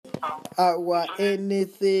our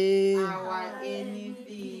anything.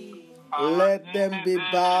 Let them be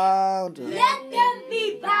bound. Let them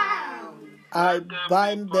be bound. I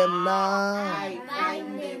bind them now. I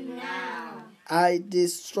bind them now. I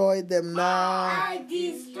destroy them now. I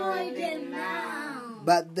destroy them now.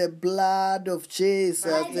 But the blood of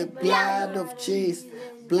Jesus, the blood of Jesus,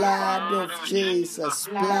 blood of Jesus,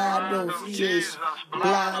 blood of Jesus,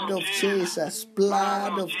 blood of Jesus,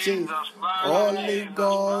 blood of Jesus, Holy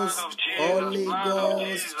Ghost, Holy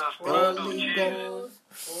Ghost, Holy Ghost,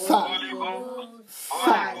 fire,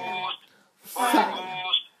 fire,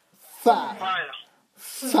 fire, fire,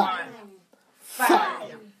 fire,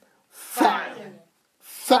 fire, fire,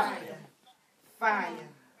 fire, Fire.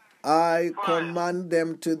 I command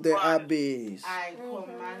them to the abyss. I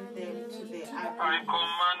command them to the abyss.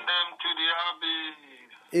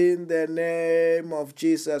 In the name of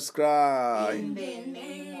Jesus Christ. In the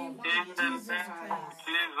name of Jesus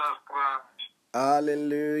Christ.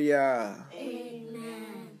 Hallelujah.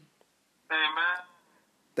 Amen.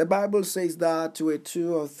 The Bible says that where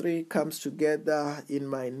 2 or 3 comes together in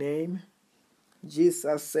my name,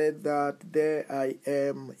 Jesus said that there I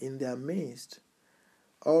am in their midst.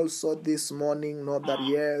 Also this morning, know that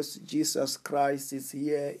yes, Jesus Christ is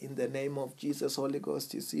here in the name of Jesus. Holy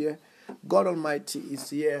Ghost is here. God Almighty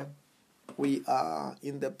is here. We are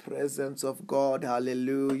in the presence of God.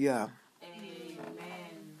 Hallelujah. Amen.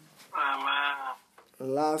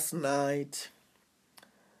 Last night,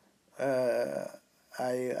 I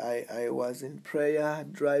was in prayer,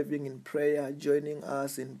 driving in prayer, joining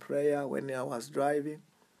us in prayer when I was driving.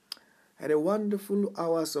 Had a wonderful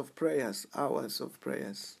hours of prayers.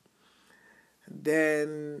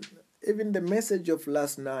 Then even the message of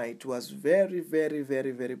last night was very, very,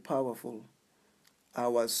 very, very powerful. I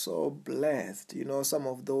was so blessed. You know, some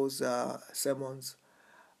of those sermons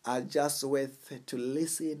are just worth to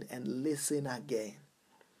listen and listen again.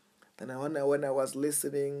 Then when I was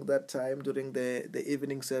listening that time during the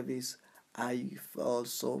evening service, I felt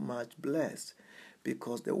so much blessed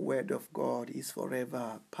because the word of God is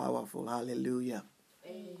forever powerful. Hallelujah.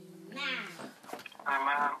 Amen.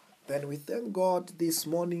 Then we thank God this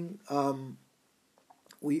morning.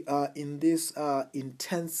 We are in this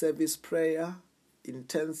intense service prayer,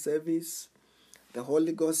 intense service, the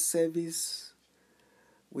Holy Ghost service.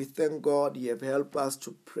 We thank God He have helped us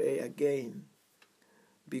to pray again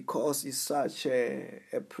because it's such a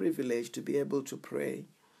privilege to be able to pray.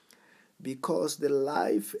 Because the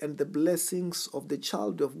life and the blessings of the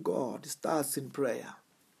child of God starts in prayer.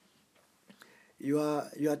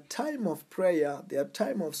 Your time of prayer, the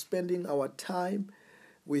time of spending our time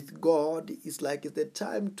with God is like it's the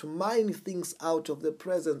time to mine things out of the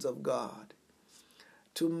presence of God.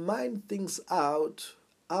 To mine things out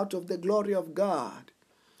of the glory of God.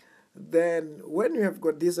 Then when you have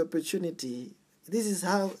got this opportunity, this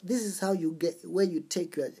is how you get where you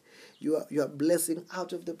take your blessing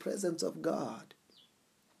out of the presence of God.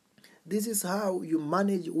 This is how you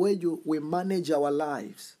manage we manage our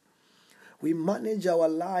lives. We manage our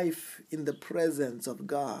life in the presence of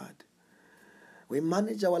God. We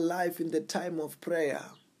manage our life in the time of prayer.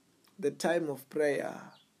 The time of prayer.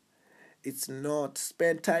 It's not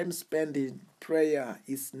time spent in prayer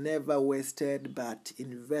is never wasted but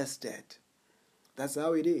invested. That's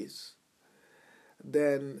how it is.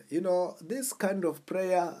 Then, this kind of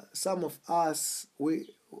prayer, some of us, we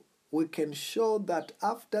can show that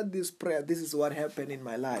after this prayer, this is what happened in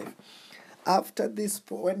my life. After this,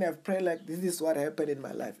 when I've prayed like this is what happened in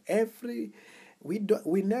my life.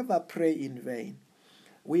 We never pray in vain.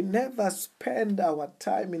 We never spend our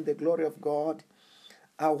time in the glory of God,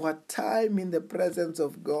 our time in the presence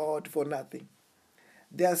of God for nothing.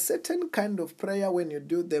 There are certain kind of prayer when you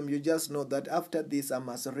do them, you just know that after this I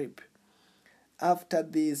must reap. After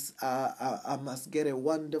this, I must get a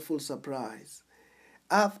wonderful surprise.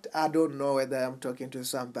 I don't know whether I'm talking to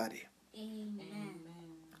somebody. Amen.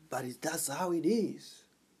 But that's how it is.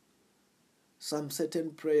 Some certain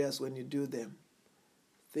prayers, when you do them,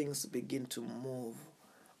 things begin to move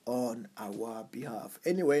on our behalf.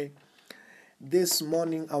 Anyway, this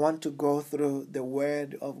morning I want to go through the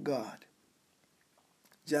Word of God.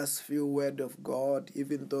 Just few Word of God,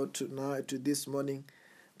 even though this morning,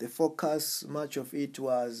 the focus, much of it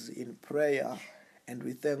was in prayer, and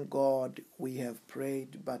we thank God we have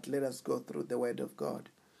prayed, but let us go through the Word of God.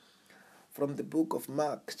 From the book of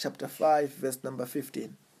Mark, chapter 5, verse number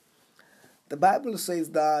 15. The Bible says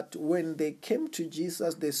that when they came to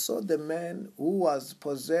Jesus, they saw the man who was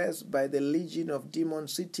possessed by the legion of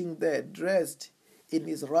demons sitting there, dressed in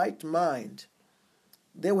his right mind.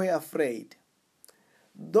 They were afraid.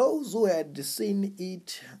 Those who had seen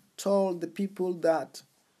it told the people that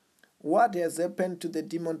what has happened to the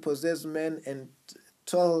demon-possessed man and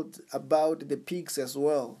told about the pigs as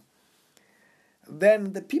well.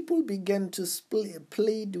 Then the people began to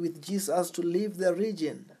plead with Jesus to leave the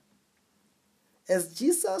region. As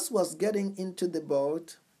Jesus was getting into the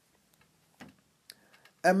boat,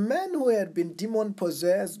 a man who had been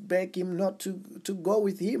demon-possessed begged him not to go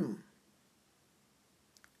with him.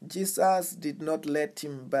 Jesus did not let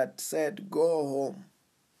him, but said, "Go home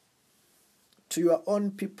to your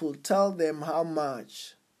own people. Tell them how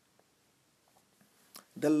much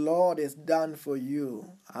the Lord has done for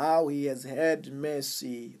you, how he has had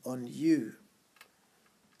mercy on you."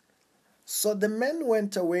 So the man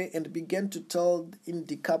went away and began to tell in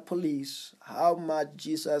Decapolis how much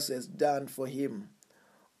Jesus has done for him.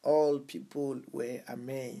 All people were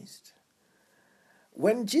amazed.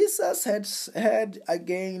 When Jesus had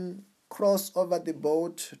again crossed over the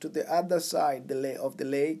boat to the other side of the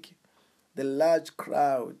lake, the large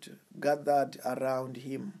crowd gathered around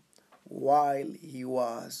him while he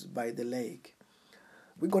was by the lake.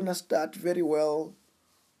 We're going to start very well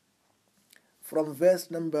from verse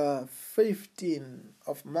number 15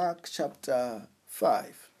 of Mark chapter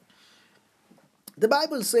 5. The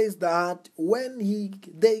Bible says that when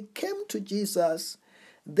they came to Jesus,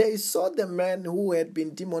 they saw the man who had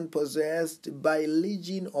been demon-possessed by a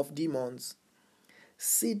legion of demons,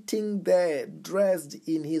 sitting there dressed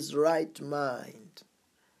in his right mind.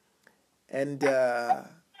 And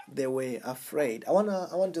they were afraid. I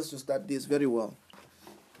want us to start this very well.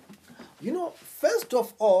 First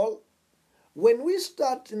of all, when we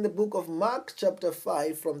start in the book of Mark chapter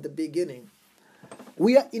 5 from the beginning,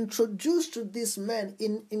 we are introduced to this man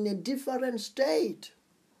in a different state.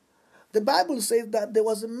 The Bible says that there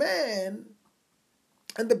was a man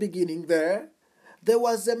in the beginning there. There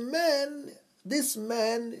was a man, this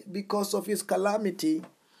man, because of his calamity,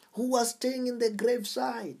 who was staying in the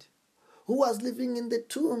graveside, who was living in the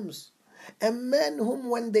tombs. A man whom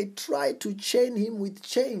when they try to chain him with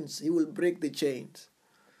chains, he will break the chains.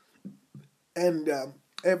 And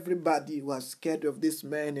everybody was scared of this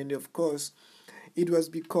man. And of course, it was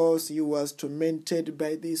because he was tormented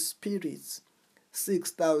by these spirits,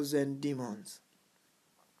 6,000 demons.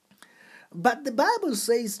 But the Bible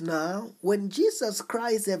says now, when Jesus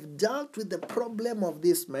Christ have dealt with the problem of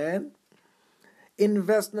this man, in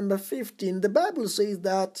verse number 15, the Bible says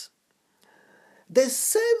that the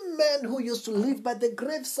same man who used to live by the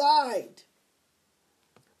graveside,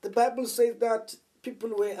 the Bible says that people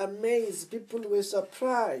were amazed, people were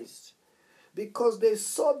surprised, because they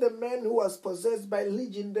saw the man who was possessed by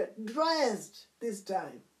legion dressed this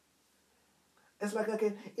time. It's like I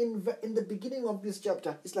can, in the beginning of this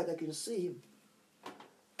chapter, it's like I can see him.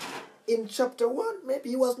 In chapter 1, maybe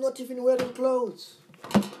he was not even wearing clothes.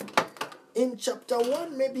 In chapter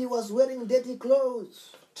 1, maybe he was wearing dirty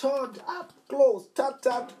clothes, torn up clothes,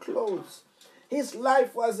 tattered clothes. His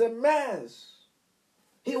life was a mess.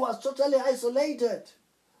 He was totally isolated.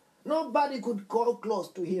 Nobody could go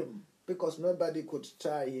close to him because nobody could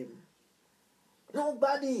tie him.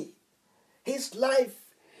 Nobody. His life,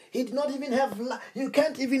 he did not even have, you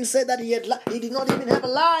can't even say that he did not even have a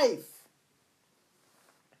life.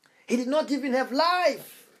 He did not even have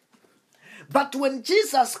life. But when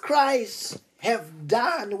Jesus Christ have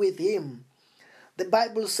done with him, the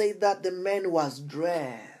Bible says that the man was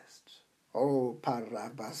dressed. Oh,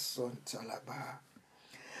 Parabasontalaba.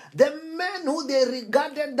 The man who they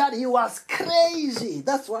regarded that he was crazy.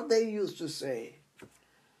 That's what they used to say.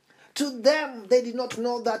 To them, they did not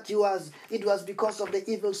know that it was because of the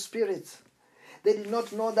evil spirits. They did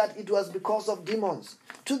not know that it was because of demons.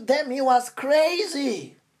 To them, he was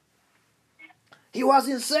crazy. He was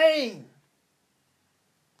insane.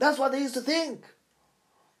 That's what they used to think.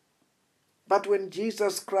 But when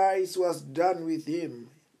Jesus Christ was done with him,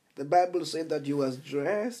 the Bible said that he was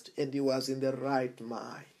dressed and he was in the right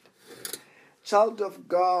mind. Child of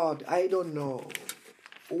God, I don't know.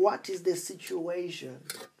 What is the situation?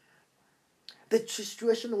 The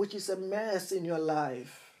situation which is a mess in your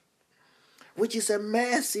life. Which is a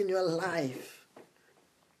mess in your life.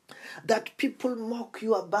 That people mock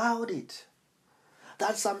you about it.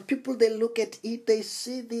 That some people, they look at it, they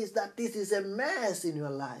see that this is a mess in your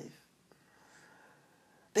life.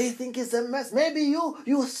 They think it's a mess. Maybe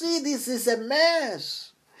you see this is a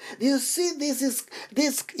mess. You see this,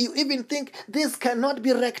 you even think this cannot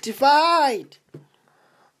be rectified.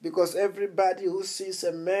 Because everybody who sees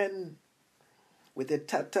a man with a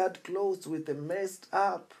tattered clothes, with a messed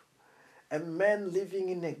up, a man living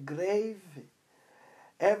in a grave,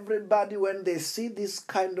 everybody when they see this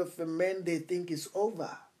kind of a man, they think it's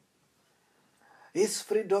over. His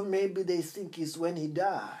freedom maybe they think is when he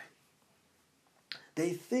died.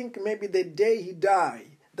 They think maybe the day he dies,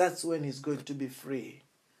 that's when he's going to be free.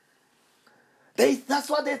 That's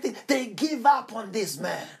what they think. They give up on this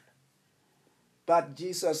man. But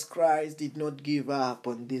Jesus Christ did not give up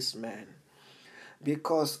on this man.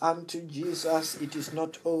 Because unto Jesus it is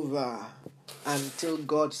not over until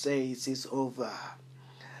God says it's over.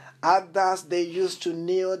 Others, they used to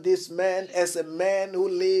kneel this man as a man who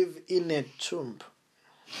lived in a tomb.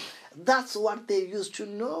 That's what they used to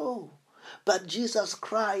know. But Jesus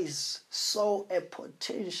Christ saw a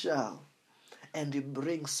potential, and he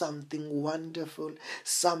brings something wonderful,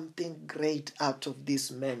 something great out of this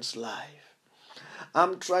man's life.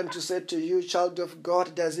 I'm trying to say to you, child of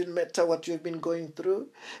God, does it matter what you've been going through?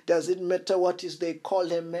 Does it matter what is they call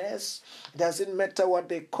a mess? Does it matter what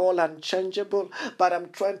they call unchangeable? But I'm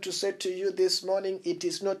trying to say to you this morning, it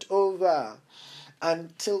is not over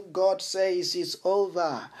until God says it's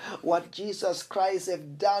over. What Jesus Christ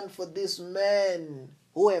have done for this man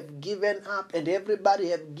who have given up, and everybody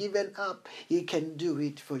have given up, he can do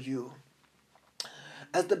it for you.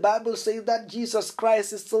 As the Bible says that Jesus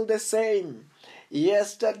Christ is still the same.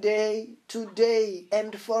 Yesterday, today,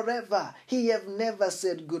 and forever. He have never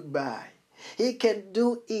said goodbye. He can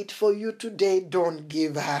do it for you today. Don't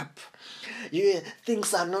give up.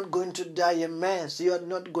 Things are not going to die a mess. You are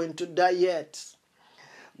not going to die yet.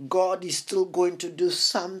 God is still going to do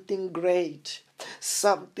something great,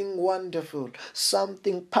 something wonderful,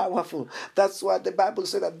 something powerful. That's why the Bible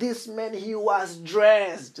said that this man, he was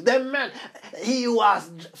dressed. The man, he was,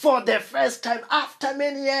 for the first time after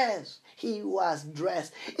many years, he was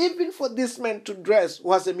dressed. Even for this man to dress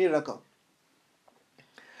was a miracle.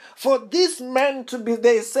 For this man to be,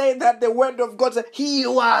 they say that the word of God said he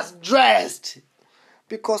was dressed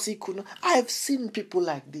because he could not. I have seen people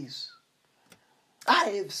like this. I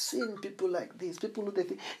have seen people like this. People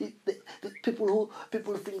who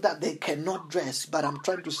people think that they cannot dress. But I'm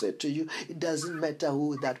trying to say to you, it doesn't matter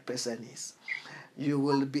who that person is. You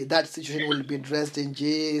will be, that situation will be dressed in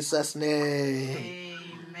Jesus' name.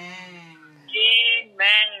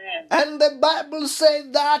 And the Bible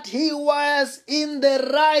said that he was in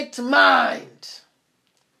the right mind.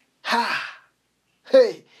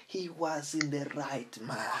 He was in the right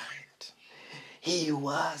mind. He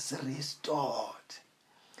was restored.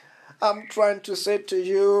 I'm trying to say to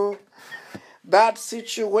you, that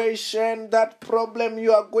situation, that problem,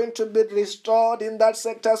 you are going to be restored in that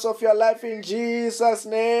sectors of your life in Jesus'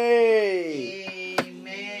 name.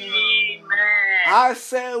 I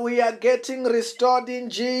say we are getting restored in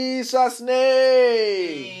Jesus'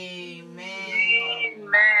 name. Amen.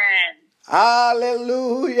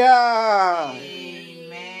 Hallelujah. Amen.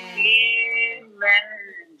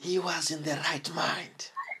 He was in the right mind.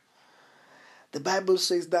 The Bible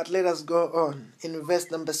says that, let us go on in verse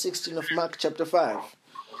number 16 of Mark chapter 5.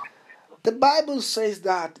 The Bible says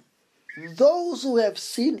that those who have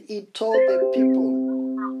seen it told the people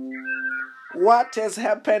what has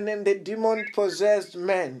happened in the demon-possessed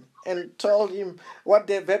man and told him what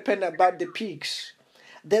they've happened about the pigs.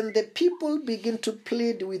 Then the people begin to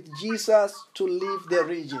plead with Jesus to leave the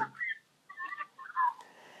region.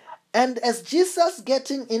 And as Jesus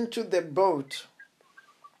getting into the boat,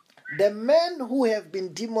 the men who have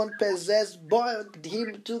been demon-possessed begged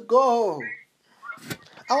him to go.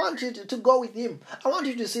 I want you to go with him. I want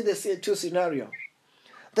you to see the two scenario.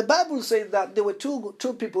 The Bible says that there were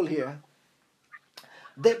two people here.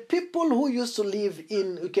 The people who used to live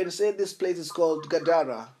in, we can say this place is called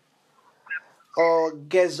Gadara, or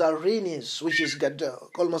Gazarenes, which is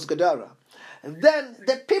almost Gadara. Then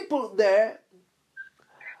the people there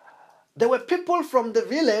were people from the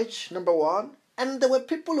village, number one, and there were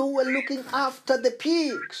people who were looking after the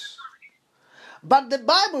pigs. But the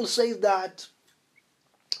Bible says that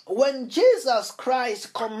when Jesus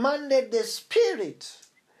Christ commanded the spirit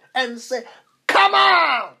and said, "Come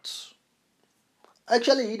out!"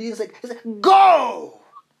 Actually, he didn't say, he said, "Go!"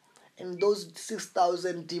 And those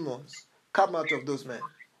 6,000 demons come out of those men.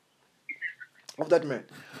 Of that man.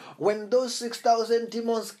 When those 6,000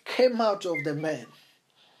 demons came out of the man,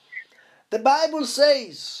 the Bible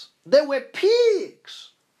says there were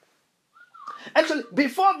pigs. Actually,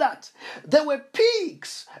 before that, there were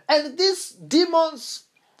pigs. And these demons,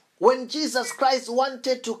 when Jesus Christ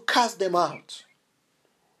wanted to cast them out,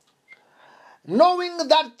 knowing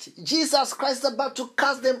that Jesus Christ is about to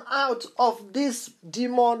cast them out of this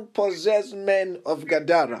demon-possessed men of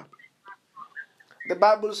Gadara, the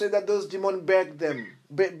Bible says that those demons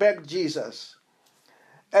begged Jesus.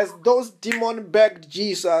 As those demons begged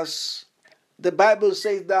Jesus, the Bible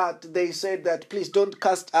says that they said that, "Please don't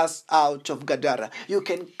cast us out of Gadara. You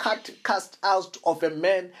can cast out of a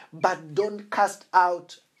man, but don't cast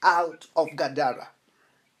out of Gadara."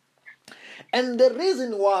 And the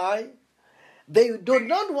reason why they do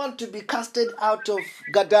not want to be casted out of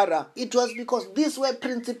Gadara, it was because these were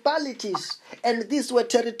principalities and these were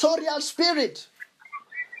territorial spirits.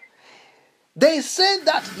 They said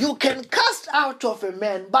that you can cast out of a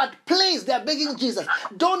man, but please, they are begging Jesus,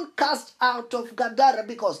 don't cast out of Gadara,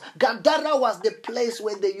 because Gadara was the place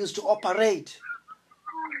where they used to operate.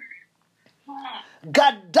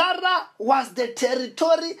 Gadara was the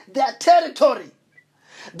territory, their territory.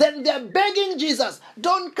 Then they're begging Jesus,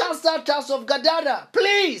 don't cast out of Gadara.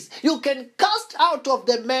 Please, you can cast out of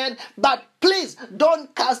the man, but please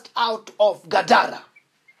don't cast out of Gadara.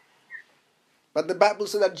 But the Bible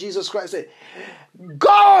said that Jesus Christ said,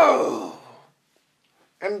 go!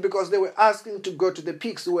 And because they were asking to go to the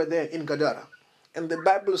pigs who were there in Gadara. And the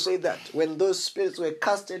Bible said that when those spirits were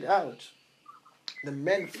casted out, the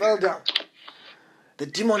man fell down. The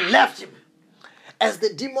demon left him. As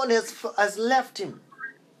the demon has left him,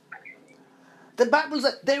 the Bible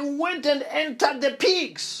said they went and entered the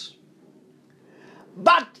pigs.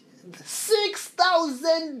 But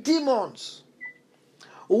 6,000 demons,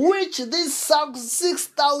 which these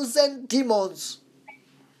 6,000 demons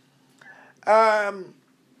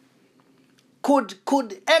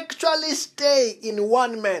could actually stay in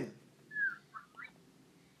one man.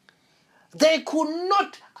 They could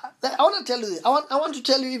not. I want to tell you this. I want to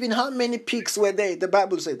tell you even how many pigs were there. The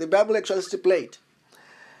Bible says. The Bible actually stipulates.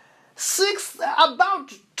 About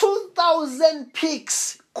 2,000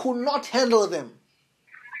 pigs could not handle them.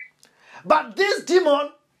 But this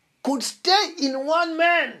demon could stay in one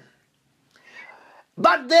man.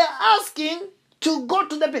 But they're asking to go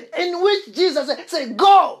to the pig, in which Jesus said,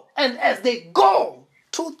 go. And as they go,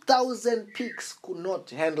 2,000 pigs could not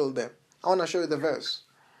handle them. I want to show you the verse.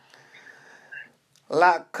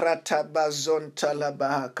 La kratabazonta la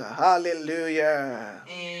bahaka. Hallelujah.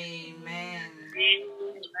 Amen.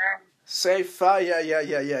 Say fire,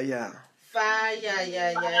 yeah. Fire,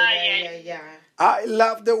 yeah. I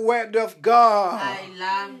love the word of God. I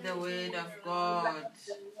love the word of God.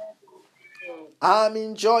 I'm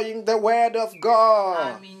enjoying the word of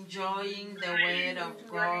God. I'm enjoying the word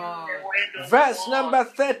of God. Verse number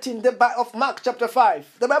 13 of Mark chapter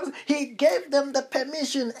 5. The Bible says, he gave them the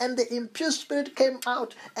permission, and the impure spirit came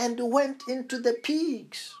out and went into the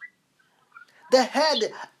pigs. They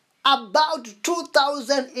had about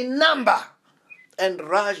 2,000 in number and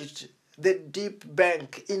rushed the deep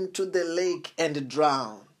bank into the lake and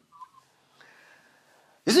drowned.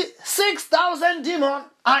 You see, 6,000 demons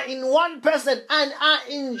are in one person and are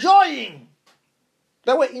enjoying.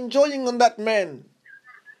 They were enjoying on that man.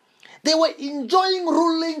 They were enjoying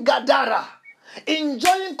ruling Gadara,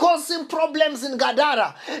 enjoying causing problems in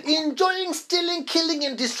Gadara, enjoying stealing, killing,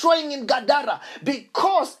 and destroying in Gadara,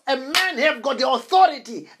 because a man have got the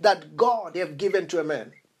authority that God have given to a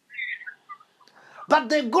man. But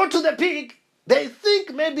they go to the pig, they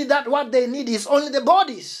think maybe that what they need is only the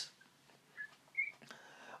bodies.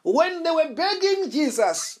 When they were begging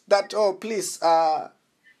Jesus that, oh, please,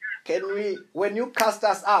 when you cast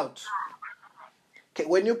us out,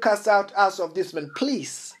 when you cast out us of this man,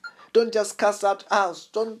 please, don't just cast out us.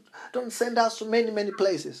 Don't send us to many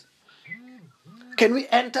places. Can we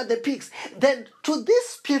enter the pigs? Then to these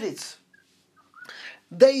spirits,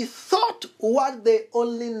 they thought what they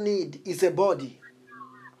only need is a body.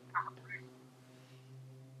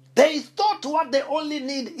 They thought what they only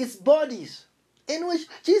need is bodies, in which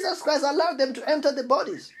Jesus Christ allowed them to enter the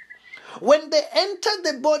bodies. When they entered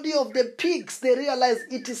the body of the pigs, they realized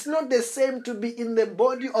it is not the same to be in the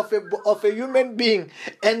body of a human being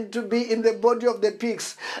and to be in the body of the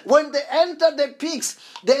pigs. When they entered the pigs,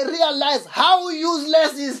 they realized how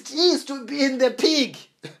useless it is to be in the pig.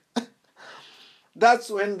 That's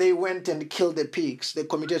when they went and killed the pigs. They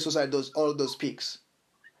committed suicide, all those pigs.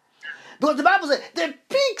 Because the Bible says, the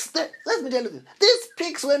pigs, let me tell you this, these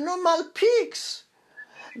pigs were normal pigs.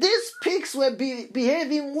 These pigs were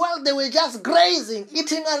behaving well. They were just grazing,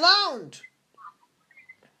 eating around.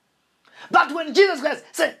 But when Jesus Christ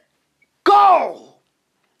said, go,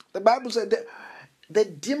 the Bible said the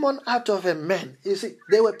demon out of a man. You see,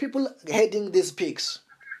 there were people heading these pigs,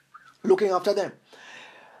 looking after them.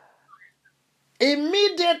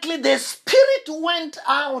 Immediately the spirit went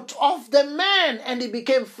out of the man and he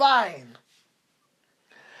became fine.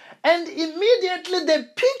 And immediately the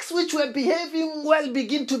pigs which were behaving well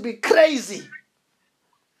begin to be crazy.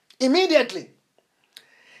 Immediately.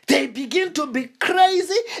 They begin to be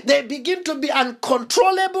crazy. They begin to be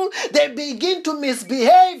uncontrollable. They begin to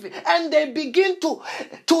misbehave. And they begin to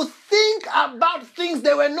think about things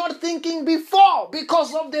they were not thinking before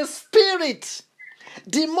because of the spirit.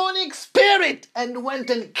 Demonic spirit. And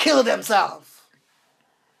went and killed themselves.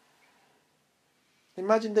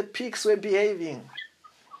 Imagine the pigs were behaving.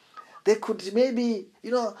 They could maybe,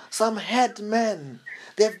 some headmen.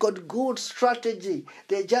 They've got good strategy.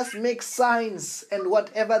 They just make signs and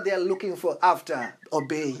whatever they are looking for after,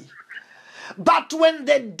 obey. But when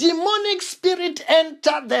the demonic spirit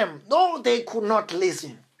entered them, no, they could not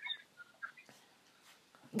listen.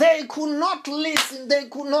 They could not listen. They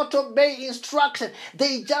could not obey instruction.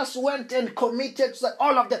 They just went and committed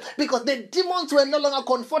all of them because the demons were no longer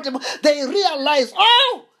comfortable. They realized,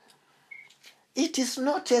 it is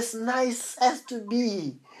not as nice as to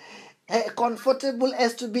be comfortable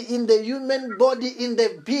as to be in the human body in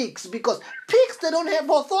the pigs, because pigs, they don't have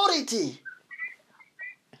authority.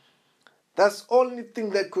 That's the only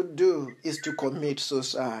thing they could do is to commit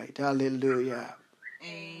suicide. Hallelujah.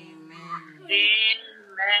 Amen.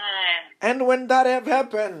 And when that have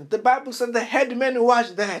happened, the Bible said the headman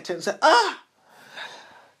watched that and said, that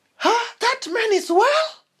man is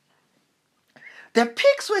well. The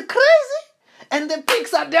pigs were crazy and the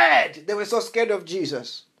pigs are dead. They were so scared of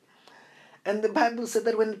Jesus. And the Bible said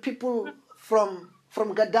that when people from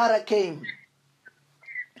Gadara came,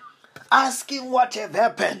 asking what had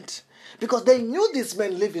happened, because they knew this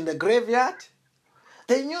man lived in the graveyard.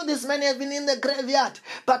 They knew this man has been in the graveyard,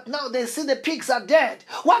 but now they see the pigs are dead.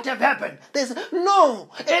 What have happened? They said, no,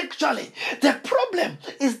 actually, the problem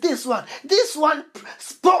is this one. This one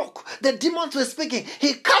spoke. The demons were speaking.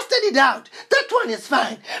 He casted it out. That one is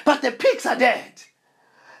fine, but the pigs are dead.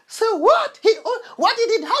 So what? What did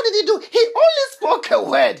he? How did he do? He only spoke a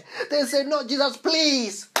word. They said, no, Jesus,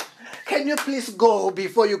 please, can you please go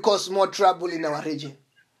before you cause more trouble in our region?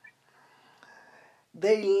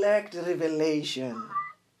 They lacked revelation.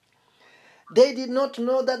 They did not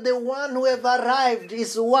know that the one who have arrived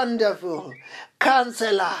is wonderful,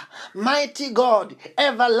 Counselor, Mighty God,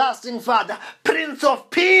 Everlasting Father, Prince of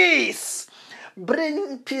Peace,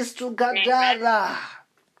 bringing peace to Gadara.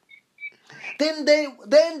 Then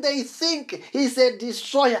they think he's a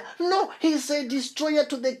destroyer. No, he's a destroyer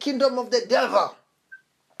to the kingdom of the devil.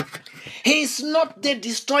 He's not the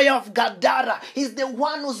destroyer of Gadara. He's the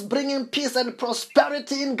one who's bringing peace and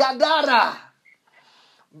prosperity in Gadara.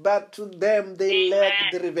 But to them, they lack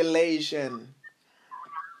the revelation.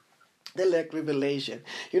 They lack revelation.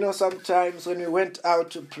 Sometimes when we went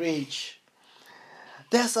out to preach,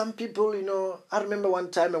 there are some people, I remember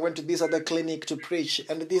one time I went to this other clinic to preach,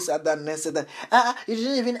 and this other nurse said that, you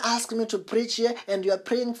didn't even ask me to preach here, and you are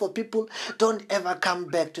praying for people. Don't ever come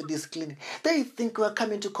back to this clinic. They think we are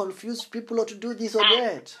coming to confuse people or to do this or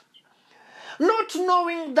that. Not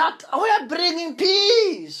knowing that we are bringing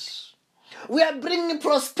peace. We are bringing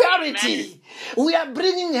prosperity. We are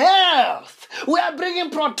bringing health. We are bringing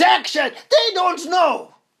protection. They don't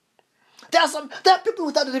know. There are people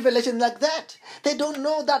without revelation like that. They don't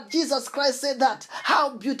know that Jesus Christ said that.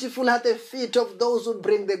 How beautiful are the feet of those who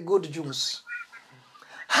bring the good news.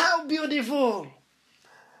 How beautiful.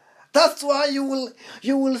 That's why you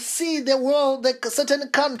will see the world, the certain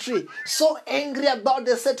country, so angry about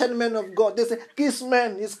the certain man of God. They say, this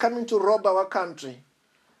man is coming to rob our country.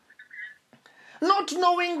 Not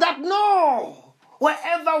knowing that, no.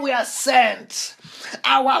 Wherever we are sent,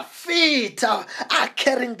 our feet are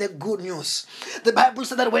carrying the good news. The Bible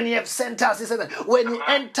said that when He have sent us, He said that when you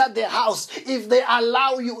enter the house, if they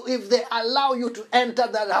allow you to enter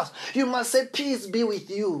that house, you must say, peace be with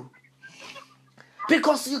you.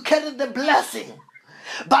 Because you carry the blessing.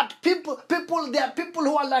 But there are people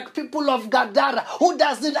who are like people of Gadara who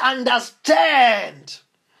doesn't understand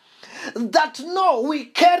that no, we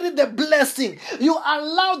carry the blessing. You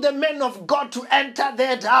allow the men of God to enter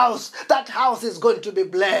that house is going to be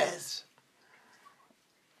blessed.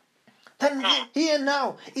 Then here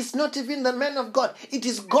now, it's not even the men of God. It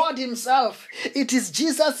is God Himself. It is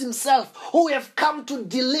Jesus Himself who have come to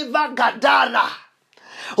deliver Gadara,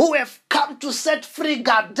 who have come to set free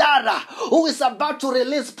Gadara, who is about to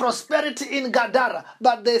release prosperity in Gadara.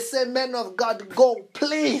 But they say, men of God, go,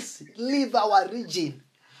 please, leave our region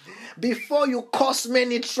before you cause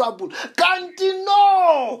many trouble. Can't you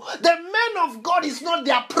know? The man of God is not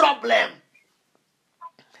their problem.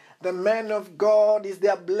 The man of God is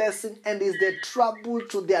their blessing and is the trouble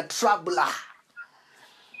to their troubler.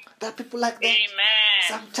 There are people like that. Amen.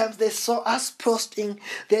 Sometimes they saw us posting,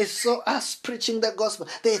 they saw us preaching the gospel.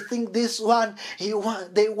 They think this one,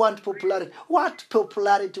 they want popularity. What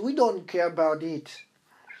popularity? We don't care about it.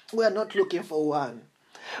 We are not looking for one.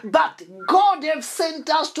 But God has sent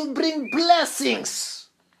us to bring blessings.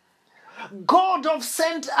 God has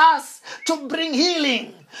sent us to bring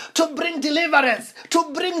healing, to bring deliverance,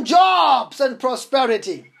 to bring jobs and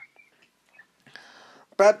prosperity.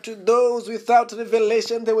 But to those without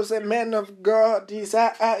revelation, there was a man of God. He's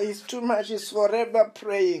too much. He's forever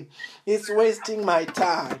praying. He's wasting my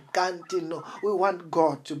time. Can't you know? We want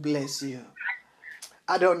God to bless you.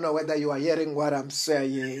 I don't know whether you are hearing what I'm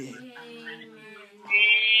saying. Amen.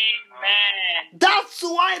 That's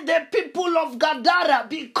why the people of Gadara,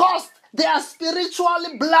 because they are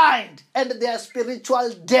spiritually blind and they are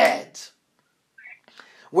spiritually dead.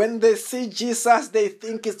 When they see Jesus, they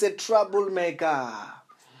think it's a troublemaker.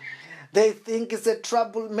 They think it's a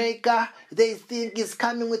troublemaker. They think he's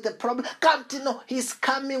coming with a problem. Can't you know? He's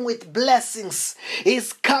coming with blessings.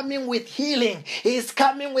 He's coming with healing. He's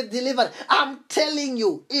coming with deliverance. I'm telling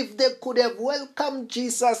you, if they could have welcomed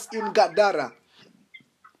Jesus in Gadara,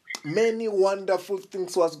 many wonderful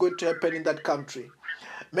things was going to happen in that country.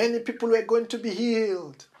 Many people were going to be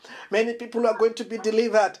healed. Many people were going to be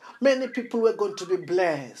delivered. Many people were going to be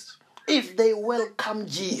blessed if they welcome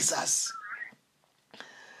Jesus.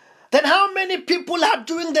 Then how many people are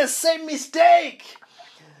doing the same mistake?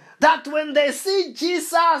 That when they see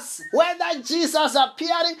Jesus, whether Jesus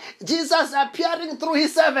appearing through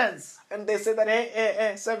his servants, and they say that,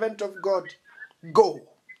 hey, servant of God, go.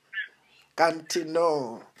 Can't you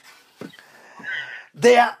know?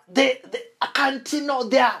 They are hiding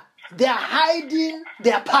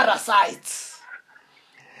their parasites.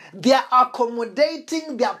 They are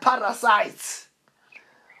accommodating their parasites.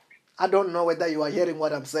 I don't know whether you are hearing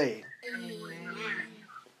what I'm saying. Amen.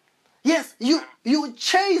 Yes, you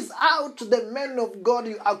chase out the men of God,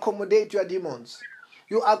 you accommodate your demons.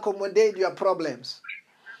 You accommodate your problems.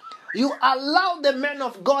 You allow the men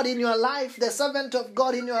of God in your life, the servant of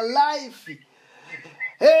God in your life.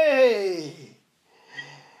 Hey,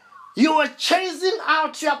 you are chasing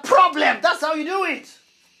out your problem. That's how you do it.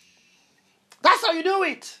 That's how you do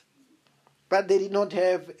it. But they did not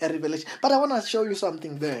have a revelation. But I want to show you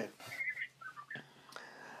something there.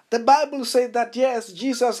 The Bible says that, yes,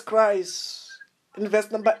 Jesus Christ, in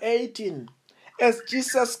verse number 18, as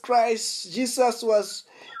Jesus was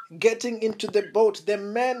getting into the boat, the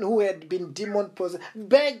man who had been demon-possessed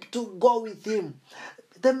begged to go with him.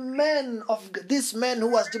 This man who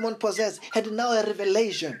was demon-possessed had now a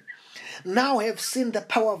revelation. Now have seen the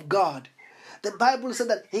power of God. The Bible said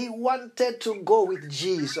that he wanted to go with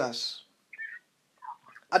Jesus.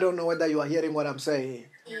 I don't know whether you are hearing what I'm saying.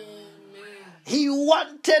 He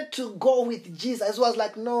wanted to go with Jesus. It was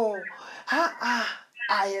like, no, I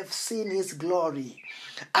have seen his glory.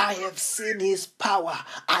 I have seen his power.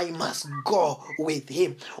 I must go with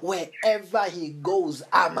him. Wherever he goes,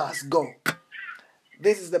 I must go.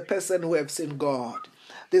 This is the person who have seen God.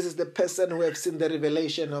 This is the person who have seen the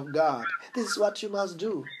revelation of God. This is what you must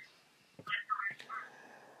do.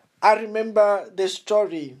 I remember the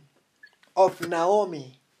story of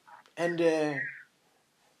Naomi and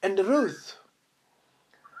Ruth.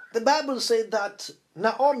 The Bible said that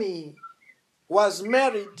Naomi was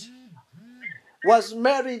married to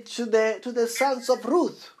the sons of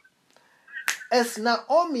Ruth. As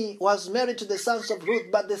Naomi was married to the sons of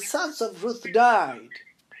Ruth, but the sons of Ruth died.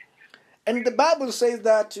 And the Bible says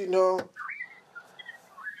that,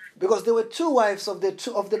 because there were two wives of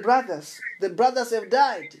the brothers. The brothers have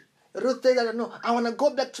died. Ruth said that, no, I want to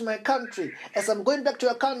go back to my country. As I'm going back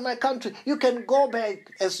to my country, you can go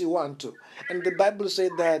back as you want to. And the Bible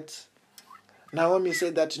said that, Naomi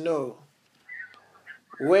said that, no,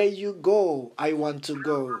 where you go, I want to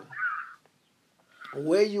go.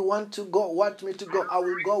 Where you want me to go, I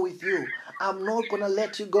will go with you. I'm not going to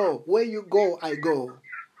let you go. Where you go, I go.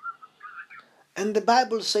 And the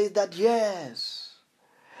Bible says that, yes.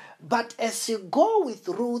 But as you go with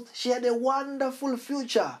Ruth, she had a wonderful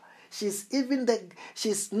future. She's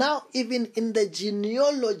now even in the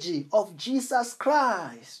genealogy of Jesus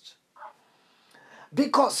Christ.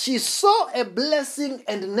 Because she saw a blessing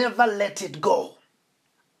and never let it go.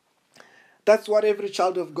 That's what every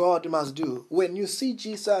child of God must do. When you see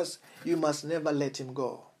Jesus, you must never let him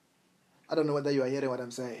go. I don't know whether you are hearing what I'm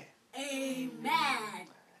saying. Amen.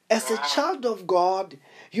 As a child of God,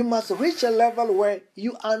 you must reach a level where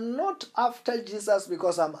you are not after Jesus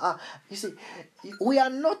because you see, we are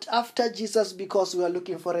not after Jesus because we are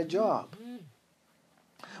looking for a job.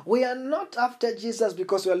 We are not after Jesus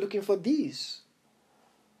because we are looking for this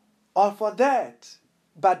or for that.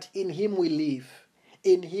 But in him we live.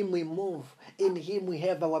 In him we move. In him we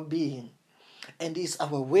have our being. And he's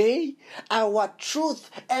our way, our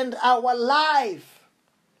truth, and our life.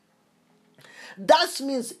 That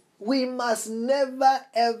means we must never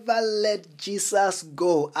ever let Jesus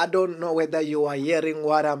go. I don't know whether you are hearing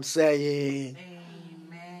what I'm saying.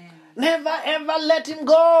 Amen. Never ever let him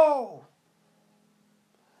go.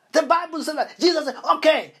 The The Bible says that Jesus said,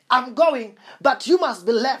 okay, I'm going, but you must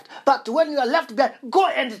be left. But when you are left behind, go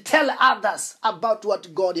and tell others about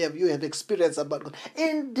what God you have experienced about God.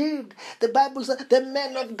 Indeed, the Bible says the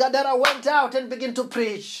men of Gadara went out and began to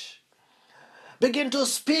preach, begin to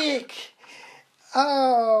speak.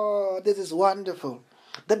 Oh, this is wonderful.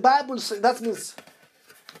 The Bible says, that means,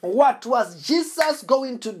 what was Jesus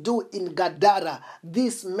going to do in Gadara,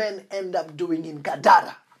 these men end up doing in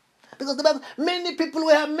Gadara. Because the Bible, many people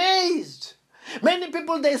were amazed. Many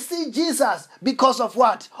people, they see Jesus because of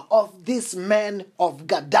what? Of this man of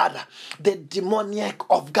Gadara, the demoniac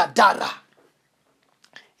of Gadara.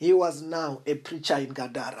 He was now a preacher in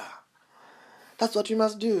Gadara. That's what we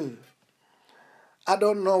must do. I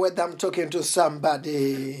don't know whether I'm talking to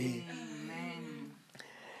somebody. Amen.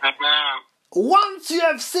 Once you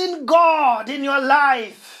have seen God in your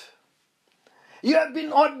life, you have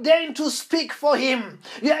been ordained to speak for Him.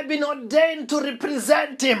 You have been ordained to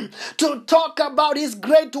represent Him, to talk about His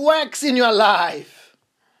great works in your life.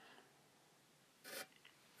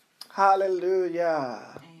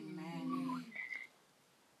 Hallelujah. Amen.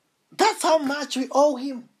 That's how much we owe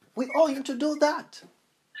Him. We owe Him to do that.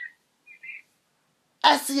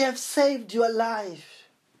 As He has saved your life.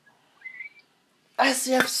 As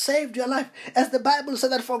He has saved your life. As the Bible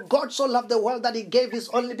said that for God so loved the world that He gave His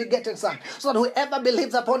only begotten Son, so that whoever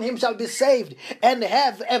believes upon Him shall be saved and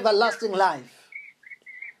have everlasting life.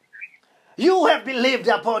 You have believed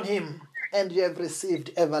upon Him and you have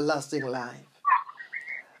received everlasting life.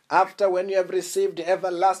 After when you have received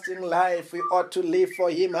everlasting life, we ought to live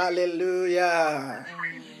for Him. Hallelujah.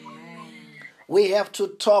 Amen. We have to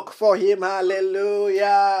talk for Him.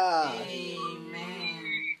 Hallelujah. Amen.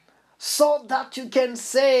 So that you can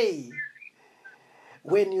say,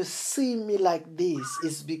 when you see me like this,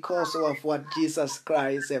 it's because of what Jesus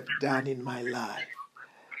Christ have done in my life.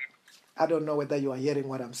 I don't know whether you are hearing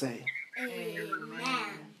what I'm saying. Amen.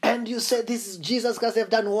 And you say, this is Jesus Christ have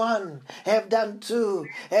done 1, have done 2,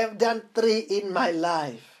 have done 3 in my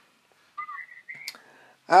life.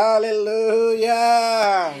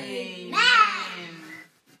 Hallelujah. Amen.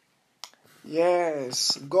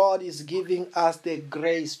 Yes, God is giving us the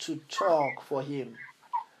grace to talk for Him,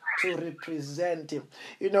 to represent Him.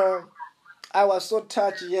 You know, I was so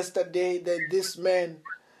touched yesterday that this man,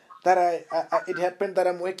 that it happened that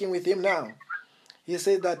I'm working with him now. He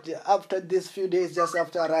said that after these few days, just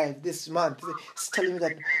after I arrived, this month, he's telling me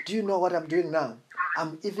that, do you know what I'm doing now?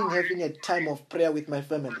 I'm even having a time of prayer with my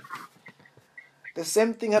family. The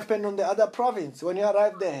same thing happened on the other province when he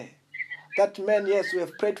arrived there. That man, yes, we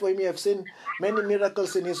have prayed for him. We have seen many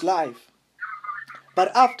miracles in his life.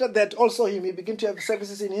 But after that, also he began to have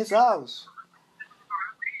services in his house.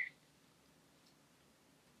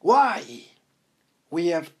 Why? We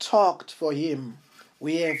have talked for him.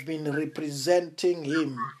 We have been representing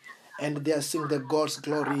him. And they are seeing the God's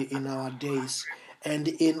glory in our days and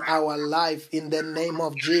in our life in the name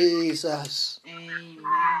of Jesus. Amen.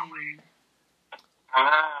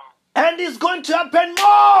 And it's going to happen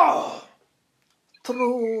more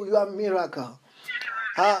through your miracle.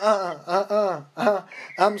 I'm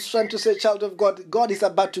trying to say, child of God, God is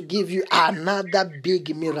about to give you another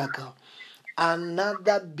big miracle.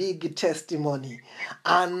 Another big testimony.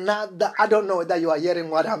 Another, I don't know whether you are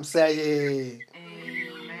hearing what I'm saying.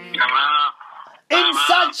 Amen. In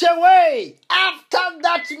such a way, after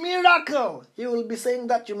that miracle, He will be saying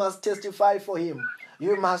that you must testify for Him.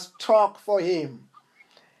 You must talk for Him.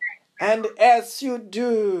 And as you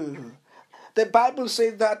do, the Bible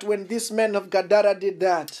says that when this man of Gadara did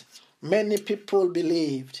that, many people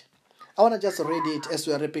believed. I want to just read it as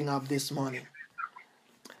we are wrapping up this morning.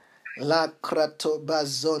 La krato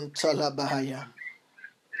bazon talabahaya.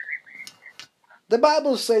 The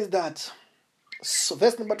Bible says that, so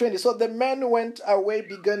verse number 20, so the men went away,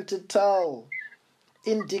 began to tell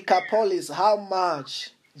in Decapolis how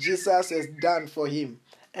much Jesus has done for him.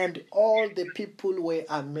 And all the people were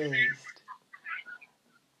amazed.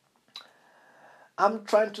 I'm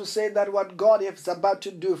trying to say that what God is about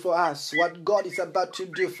to do for us, what God is about to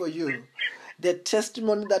do for you, the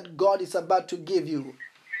testimony that God is about to give you,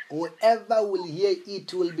 whoever will hear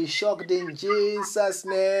it will be shocked in Jesus'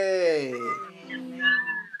 name.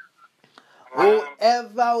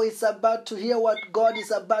 Whoever is about to hear what God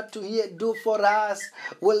is about to do for us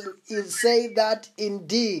will say that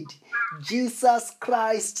indeed Jesus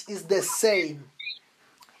Christ is the same.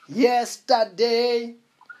 Yesterday,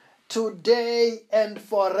 today, and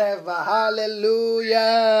forever.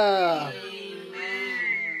 Hallelujah.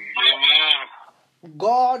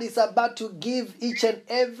 God is about to give each and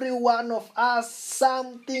every one of us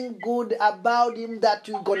something good about Him that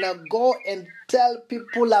we're going to go and tell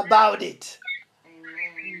people about it.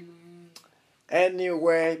 Amen.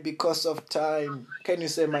 Anyway, because of time, can you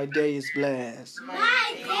say my day is blessed?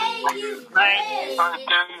 My day is My day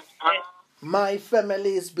is blessed. My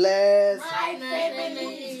family is blessed. My family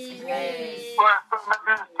is blessed. My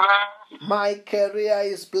family is blessed. My career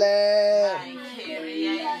is blessed. My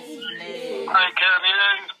career is blessed. My career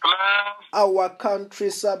is blessed. Our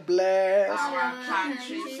countries are blessed. Our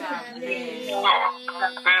countries are blessed. Our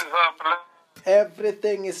countries are blessed.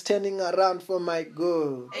 Everything is turning around for my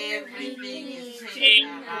good. Everything is turning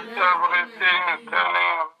around. Everything is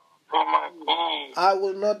turning for my good. I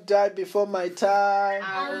will not die before my time.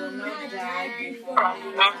 I will not die before I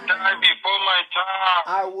will not die before my time.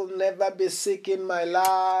 I will never be sick in my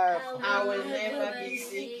life. I will never be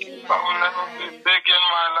sick in I my will never be life. sick in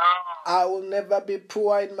my life. I will never be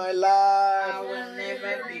poor in my I life. will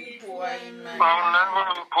never be poor in my I will never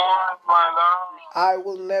life. be poor in my life. I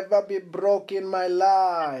will never be broke in my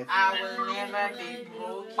life. I will never be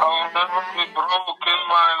broken I will in never be my life. broke in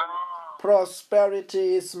my life.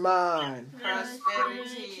 Prosperity is mine.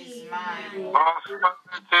 Prosperity is mine.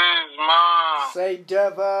 Prosperity is mine. Say,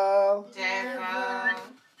 devil, Devil,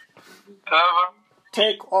 Devil,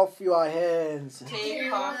 take off your hands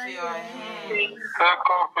take off your hands take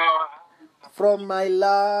off your hand from my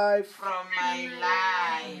life, from my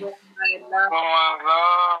life, from my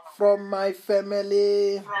life, from my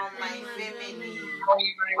family, from my family,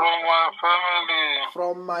 from my family,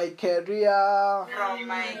 from my career, from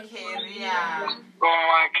my career, from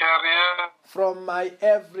my career, from my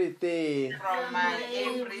everything. from my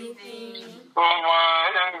everything. from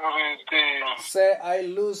my everything. Say, I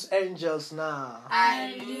lose angels now.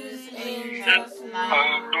 I lose angels I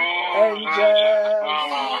now. do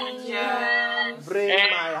Angels, Bring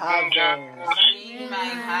my harvest, bring my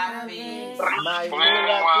harvest, my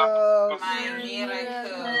miracles, my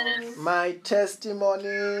miracles, my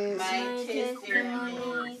testimonies, my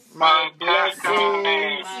testimonies, my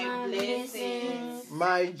blessings, my blessings,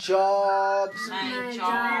 my jobs, my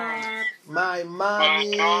job, my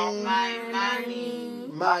money, my money,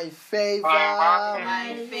 my favor,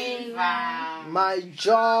 my favor, my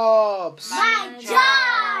jobs. my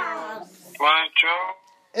jobs. my job.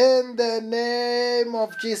 In the name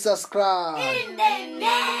of Jesus Christ. In the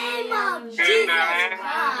name of In the Jesus name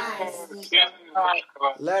Christ. of Jesus Christ.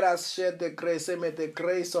 Let us share the grace. Say, may the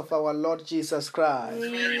grace of our Lord Jesus Christ, May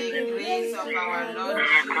the grace of our Lord The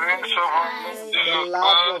Jesus grace of our Lord Christ, the Jesus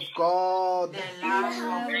love of Christ, God, the love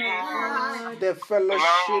of God, the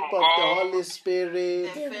fellowship of the Holy the Spirit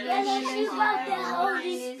fellowship of the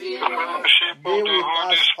Holy the Spirit fellowship be of the with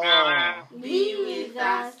Holy us all. Spirit. be with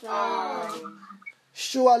us all.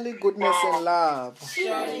 Surely goodness and love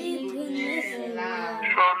Surely goodness and love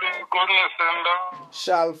Surely goodness and love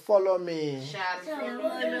shall follow me shall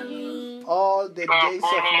follow me all the days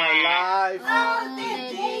of my life, all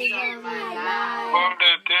the days of my life, all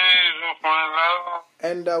the days of my life,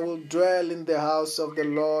 and I will dwell in the house of the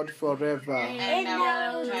Lord forever. and I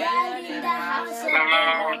will dwell in the house of and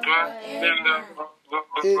I will the dwell Lord in the forever.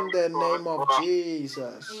 In the name of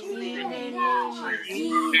Jesus. In the name of Jesus.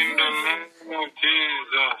 In the name of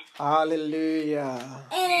Jesus. Hallelujah.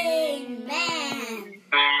 Amen.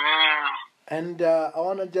 Amen. And I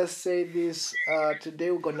want to just say this.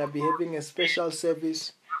 Today we're going to be having a special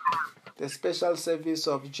service. The special service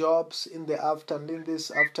of jobs in the afternoon,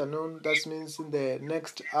 this afternoon. That means in the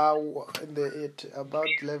next hour, about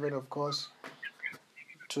 11, of course,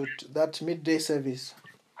 to that midday service.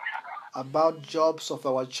 About jobs of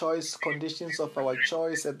our choice, conditions of our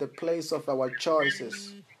choice, at the place of our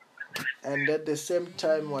choices. And at the same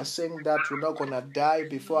time, we're saying that we're not going to die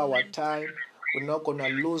before our time. We're not going to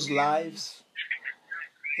lose lives.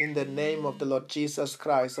 In the name of the Lord Jesus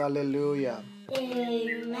Christ. Hallelujah.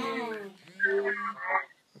 Amen.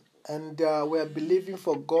 And we are believing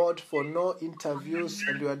for God for no interviews.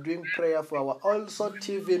 And we are doing prayer for our also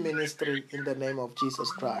TV ministry in the name of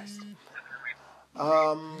Jesus Christ.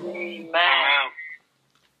 Amen.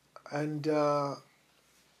 And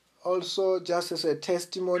also, just as a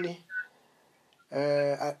testimony,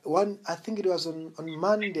 I think it was on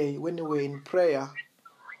Monday when we were in prayer,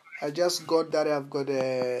 I just got that I've got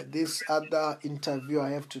this other interview I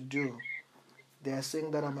have to do. They are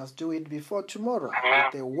saying that I must do it before tomorrow.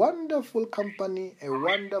 With a wonderful company, a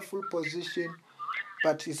wonderful position,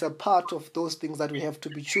 but it's a part of those things that we have to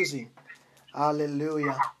be choosing.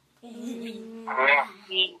 Hallelujah. Amen.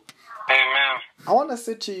 I want to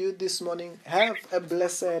say to you this morning, have a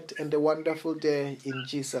blessed and a wonderful day in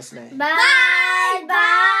Jesus' name. Bye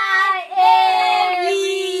bye,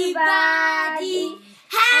 everybody.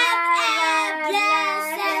 Have a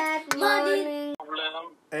blessed morning.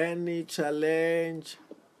 Any challenge,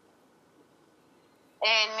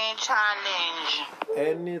 any challenge,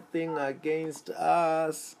 anything against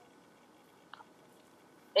us,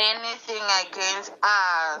 anything against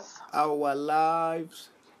us, our lives,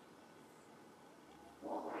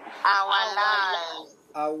 our lives,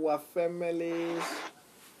 our families,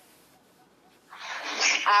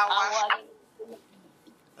 our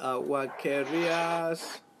our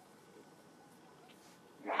careers,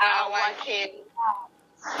 kids,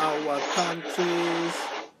 our countries,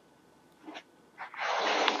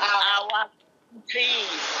 our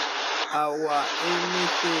countries, our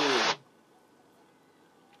anything.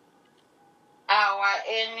 our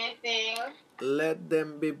anything, Let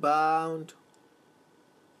them be bound.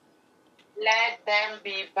 let them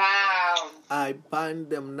be bound. I bind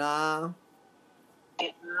them now.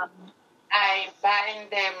 I bind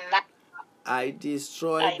them now. I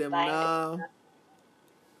destroy them now.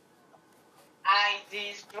 I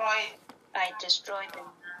destroy them.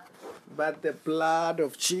 But the blood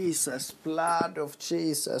of Jesus, blood of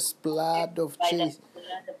Jesus, blood of Jesus,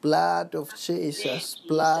 blood of Jesus,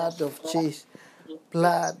 blood of Jesus,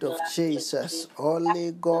 blood of Jesus,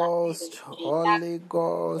 Holy Ghost, Holy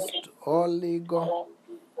Ghost, Holy Ghost,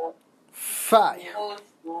 fire,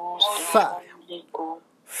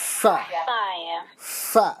 fire,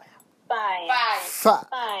 fire, fire, fire,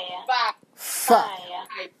 fire.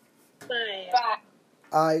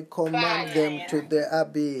 I command them to the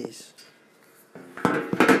abyss.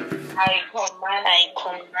 I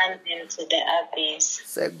command them to the abyss.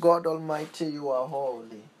 Say, God Almighty, you are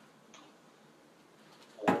holy.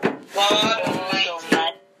 God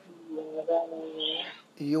Almighty,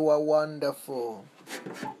 You are wonderful.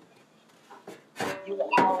 you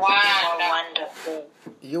are wonderful.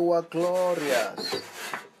 You are glorious.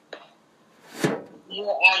 You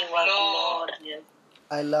are glorious.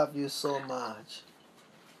 I love you so much.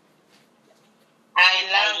 I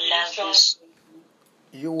love you so.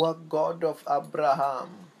 You are God of Abraham,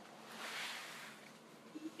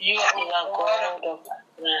 You are God of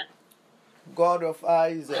Abraham, God of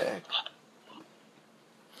Isaac,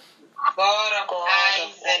 God of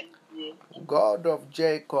Isaac, God of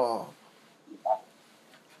Jacob.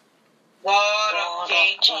 God of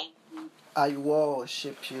Jacob. I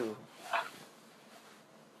worship you.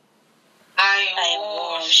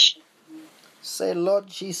 I worship. Say, Lord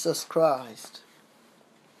Jesus Christ,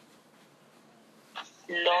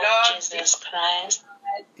 Lord Jesus Christ,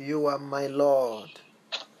 you are my Lord.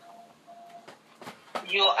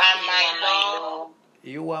 you are my Lord.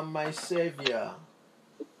 You are my Savior.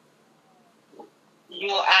 You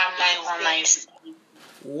are my Savior.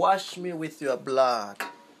 Wash me with your blood.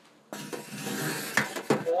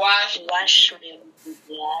 Wash me with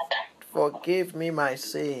blood. Forgive me my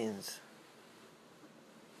sins.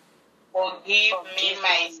 Forgive me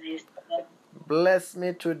my sins. Bless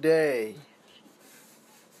me today.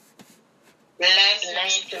 Bless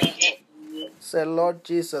me today. Say, Lord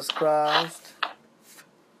Jesus Christ,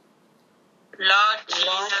 Lord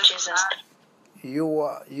Jesus, you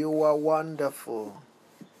are wonderful.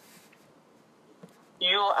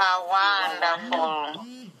 you are wonderful.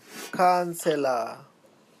 Counselor,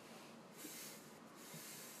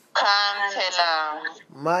 Counselor,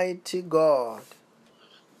 mighty God,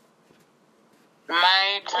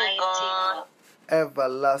 mighty God,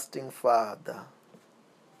 everlasting Father.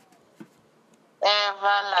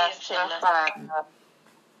 everlasting Father.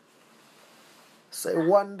 Say,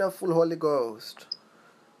 wonderful Holy Ghost,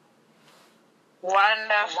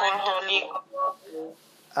 Wonderful Holy Ghost,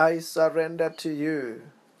 I surrender to you.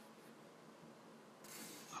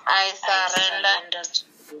 I surrender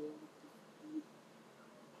to you.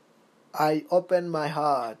 I open my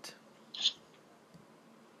heart.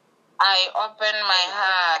 I open my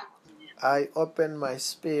heart. I open my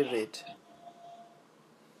spirit.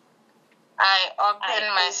 I open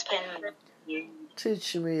my spirit.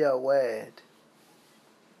 Teach me your word.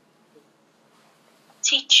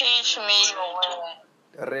 Teach me your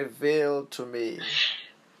word. Reveal to me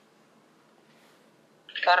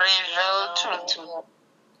Reveal to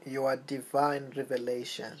me your divine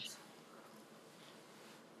revelations.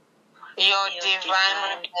 your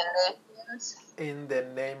divine revelations. In the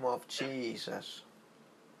name of Jesus.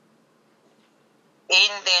 In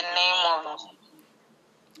the name of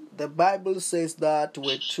The Bible says that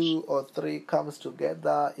where 2 or 3 comes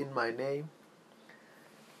together in my name,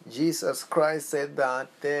 Jesus Christ said that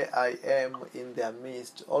there I am in their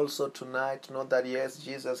midst. Also tonight, know that yes,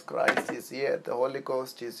 Jesus Christ is here. The Holy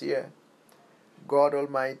Ghost is here. God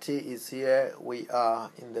Almighty is here. We are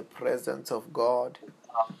in the presence of God.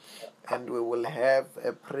 And we will have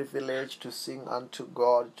a privilege to sing unto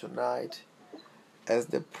God tonight. As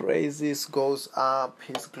the praises goes up,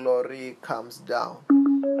 His glory comes down.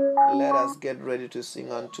 Let us get ready to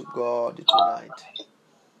sing unto God tonight.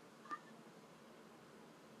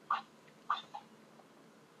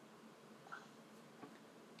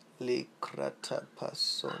 Likrata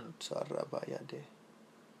pasonta rabayade.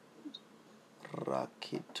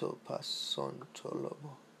 Rakito pasonto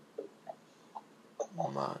lobo.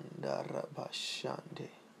 Mandara bashande.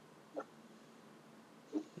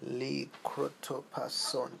 Likroto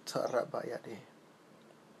pasonta rabayade.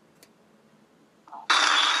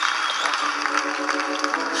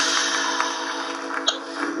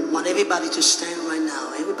 I want everybody to stand right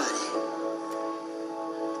now. Everybody.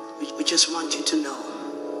 We just want you to know.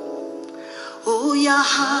 Oh yeah,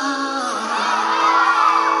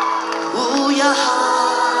 oh yeah,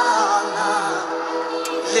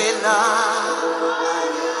 lela,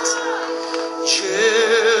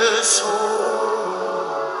 Jesus,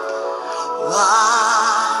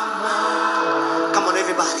 wow. Come on,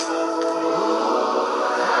 everybody.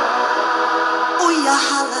 Oh yeah,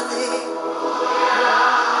 hallelujah.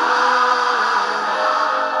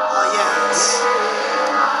 Oh yes.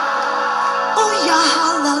 Oh yeah,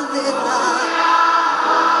 hallelujah.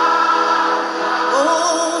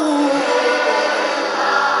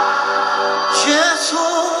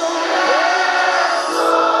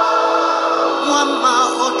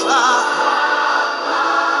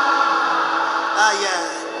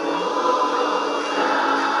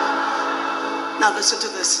 Now listen to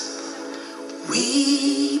this.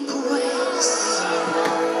 We praise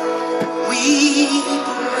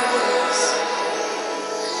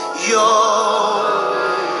your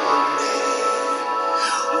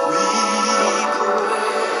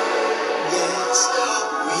yes,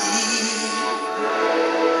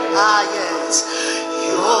 yes,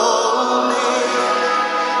 your name.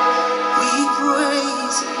 We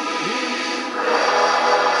praise.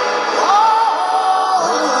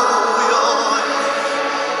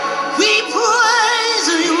 We praise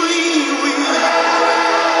you,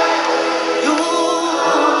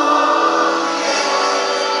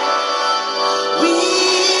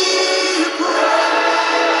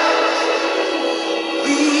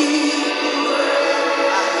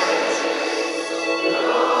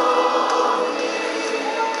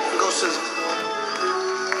 go Susan.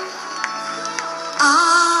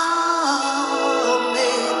 Amen.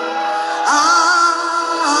 Amen.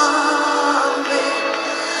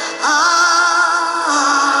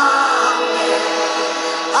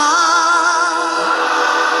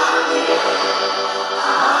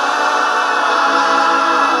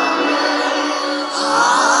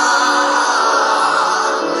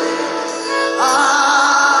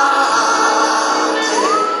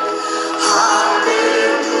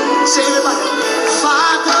 Say everybody.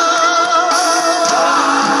 Father,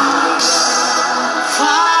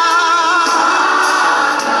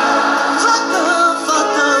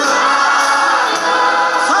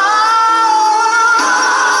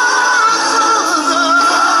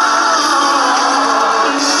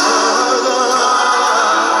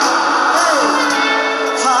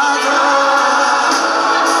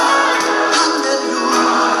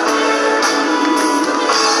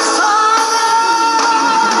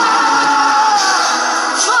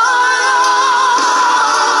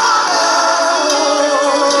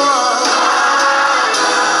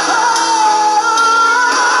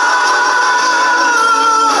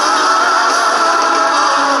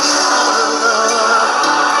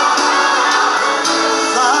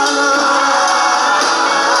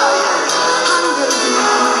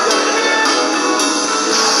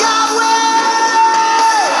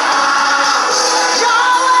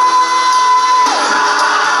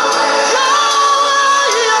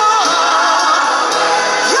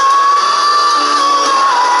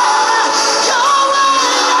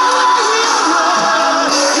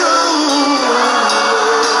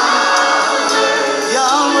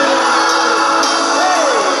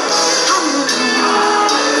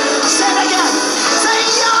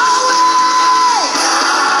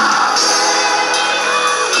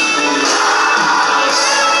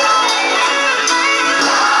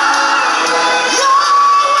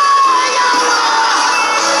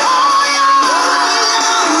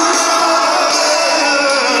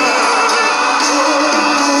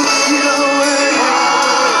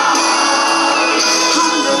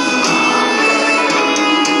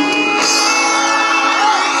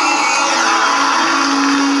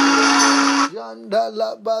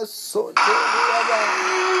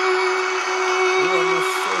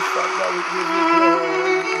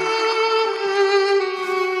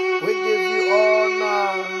 We give you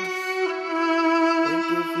honor. We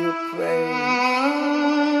give you praise.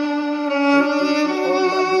 We give you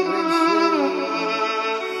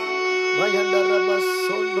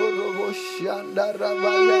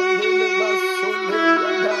Rabayandele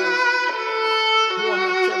Basonderianda. We want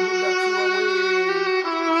to tell you that you are worthy.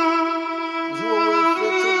 You are worthy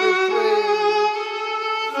to be praised.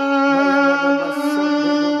 Mayanda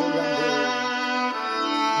Rabasondo Roboyande.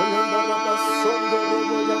 Mayanda Rabasondo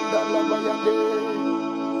Roboyanda Labayande.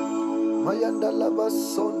 Mayanda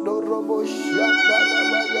Labasondo Roboshanda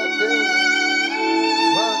Labayande.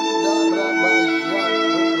 Manda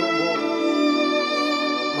Rabayando Robo.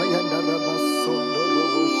 Mayanda Rabasondo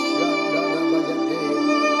Roboshanda Labayande.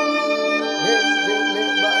 Mendele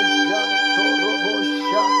Bajanto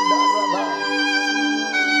Roboshanda Raba.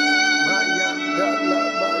 Mayanda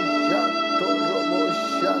Labajanto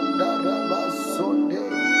Roboshanda Rabasonde.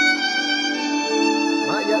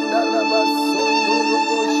 Mayanda Rabasondo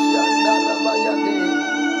Roboshanda Rabayande.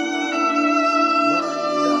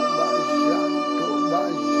 Manda Bajanto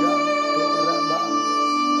Bajanto Raba.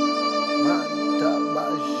 Manta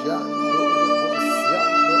Bajanto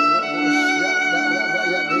Roboshando Roboshanda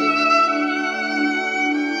Rabayande.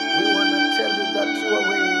 We want to tell you that you are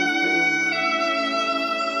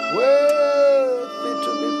worthy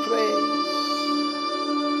to be praised,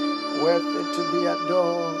 worthy to be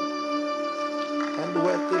adored, and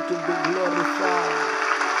worthy to be glorified.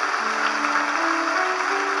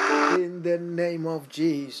 In the name of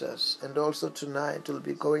Jesus. And also tonight we'll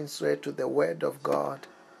be going straight to the Word of God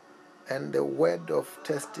and the word of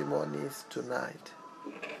testimonies tonight.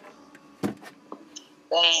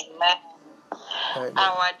 Amen. Amen.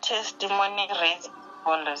 Our testimony reads as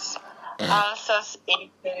follows. Ulcers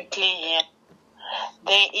instantly healed.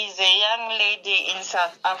 There is a young lady in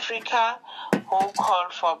South Africa who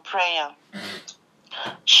called for prayer.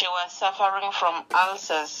 She was suffering from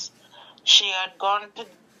ulcers. She had gone to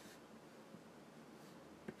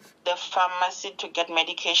the pharmacy to get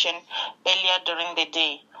medication earlier during the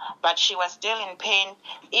day, but she was still in pain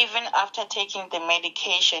even after taking the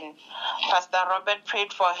medication. Pastor Robert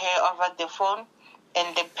prayed for her over the phone,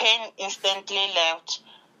 and the pain instantly left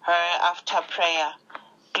her after prayer.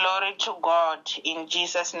 Glory to God in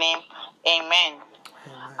Jesus' name. Amen.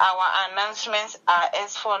 Our announcements are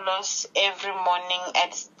as follows. Every morning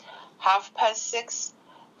at 6:30,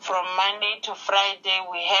 from Monday to Friday,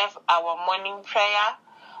 we have our morning prayer,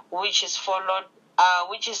 which is followed,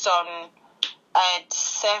 which is on at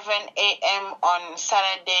 7 a.m. on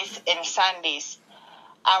Saturdays and Sundays.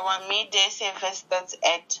 Our midday service starts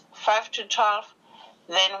at 5 to 12.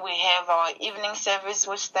 Then we have our evening service,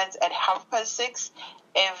 which starts at 6:30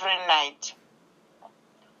 every night.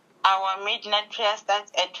 Our midnight prayer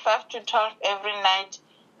starts at 5 to 12 every night,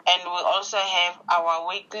 and we also have our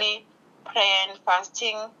weekly prayer and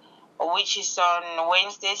fasting, which is on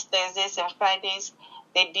Wednesdays, Thursdays, and Fridays.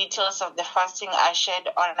 The details of the fasting are shared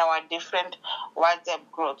on our different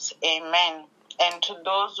WhatsApp groups. Amen. And to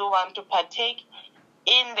those who want to partake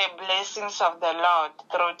in the blessings of the Lord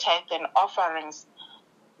through tithe and offerings,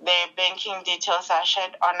 the banking details are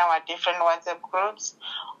shared on our different WhatsApp groups,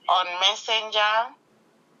 on Messenger,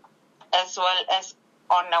 as well as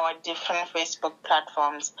on our different Facebook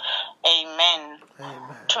platforms. Amen.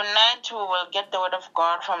 Amen. Tonight we will get the word of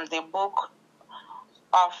God from the book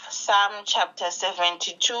of Psalm chapter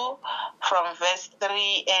 72 from verse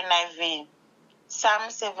 3 NIV. Psalm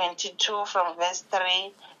 72 from verse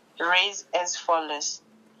 3 reads as follows.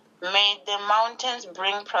 May the mountains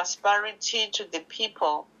bring prosperity to the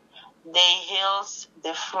people, the hills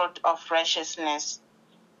the fruit of righteousness.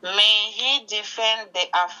 May he defend the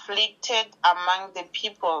afflicted among the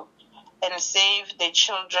people and save the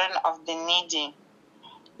children of the needy.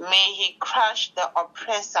 May he crush the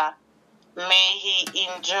oppressor. May he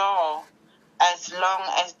endure as long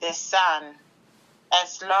as the sun,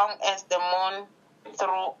 as long as the moon,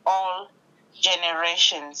 through all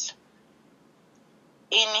generations.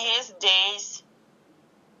 In his days,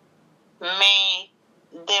 may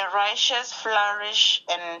the righteous flourish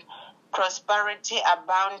and prosperity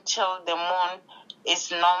abound till the moon is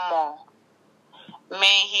no more.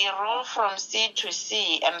 May he rule from sea to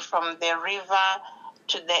sea and from the river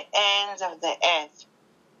to the ends of the earth.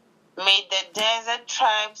 May the desert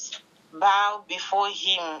tribes bow before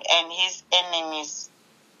him and his enemies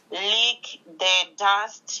lick their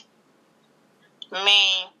dust.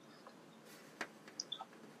 May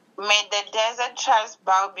the desert tribes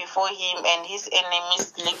bow before him and his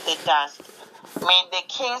enemies lick the dust. May the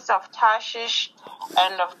kings of Tarshish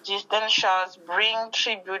and of distant shores bring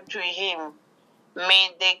tribute to him.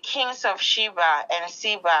 May the kings of Sheba and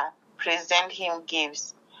Seba present him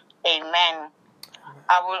gifts. Amen.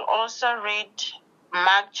 I will also read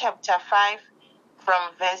Mark chapter 5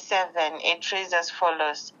 from verse 7. It reads as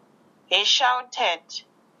follows. He shouted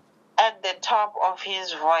at the top of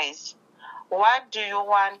his voice, "What do you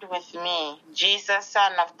want with me, Jesus,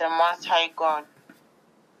 Son of the Most High God?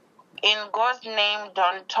 In God's name,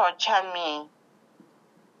 don't torture me."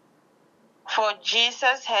 For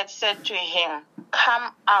Jesus had said to him,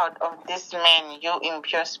 "Come out of this man, you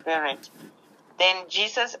impure spirit." Then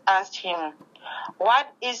Jesus asked him, "What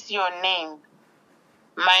is your name?"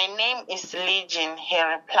 "My name is Legion," he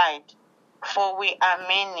replied, "for we are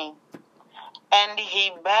many." And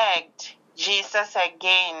he begged Jesus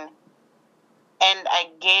again and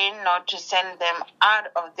again not to send them out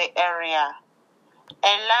of the area.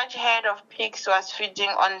 A large herd of pigs was feeding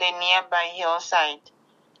on the nearby hillside.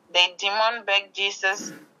 The demon begged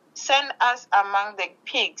Jesus, "Send us among the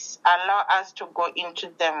pigs, allow us to go into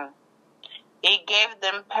them." He gave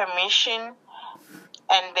them permission,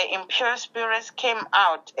 and the impure spirits came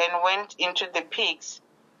out and went into the pigs.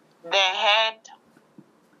 They had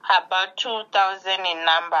about 2,000 in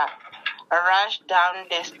number, rushed down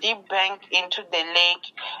the steep bank into the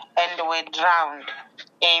lake and were drowned.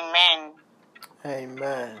 Amen.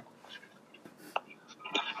 Amen.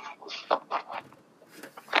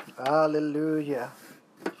 Hallelujah.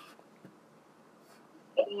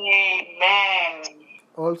 Amen.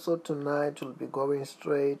 Also tonight we'll be going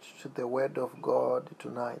straight to the Word of God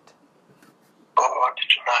tonight.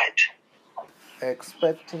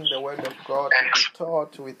 Expecting the Word of God to be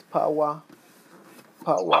taught with power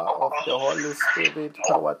of the Holy Spirit,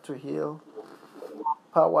 power to heal,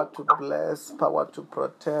 power to bless, power to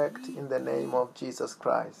protect in the name of Jesus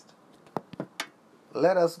Christ.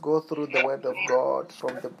 Let us go through the Word of God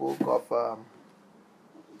from the book of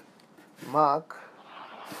Mark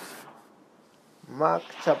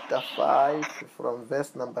chapter 5 from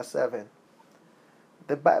verse number 7.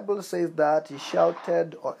 The Bible says that he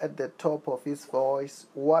shouted at the top of his voice,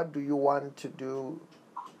 "What do you want to do?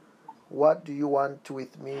 What do you want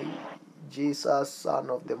with me, Jesus, Son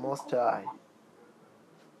of the Most High?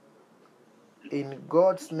 In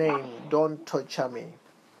God's name, don't torture me."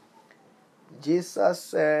 Jesus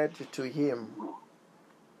said to him,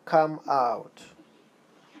 "Come out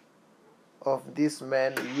of this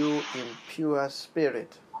man, you impure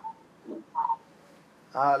spirit."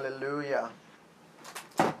 Hallelujah.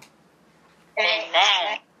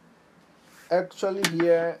 Amen. Actually,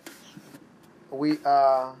 here we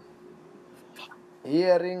are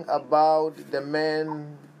hearing about the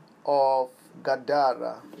man of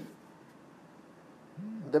Gadara.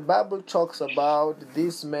 The Bible talks about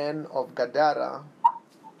this man of Gadara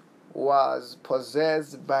was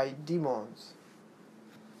possessed by demons.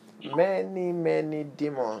 Many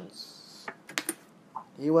demons.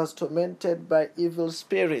 He was tormented by evil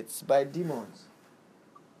spirits, by demons.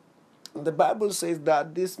 The Bible says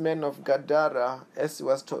that this man of Gadara, as he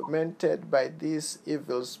was tormented by these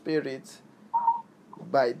evil spirits,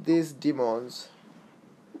 by these demons,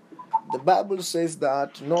 the Bible says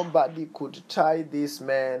that nobody could tie this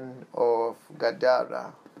man of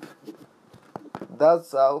Gadara.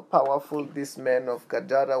 That's how powerful this man of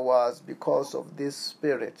Gadara was because of this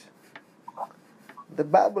spirit. The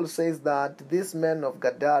Bible says that this man of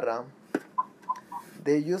Gadara,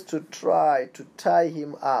 they used to try to tie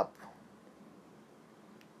him up.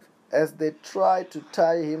 As they tried to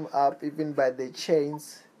tie him up, even by the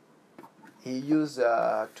chains, he used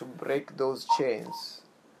to break those chains.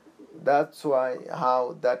 That's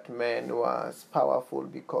how that man was powerful,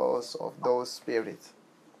 because of those spirits.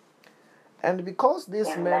 And because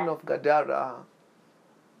this man of Gadara,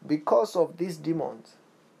 because of these demons,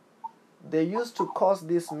 they used to cause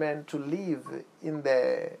this man to live in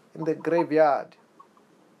the graveyard.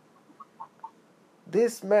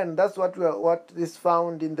 This man, that's what is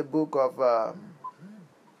found in the book of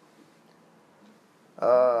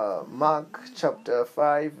Mark chapter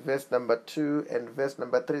 5, verse number 2 and verse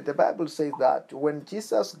number 3. The Bible says that when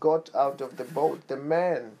Jesus got out of the boat, a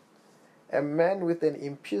man with an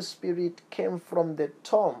impure spirit came from the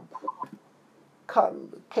tomb,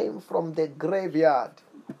 came from the graveyard.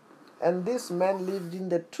 And this man lived in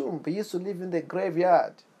the tomb. He used to live in the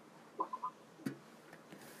graveyard.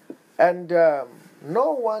 And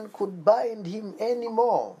no one could bind him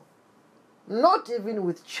anymore. Not even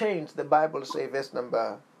with chains, the Bible says, verse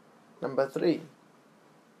number 3.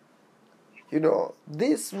 You know,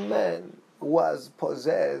 this man was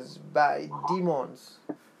possessed by demons,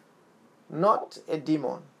 not a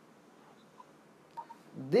demon.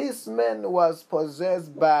 This man was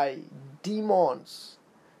possessed by demons,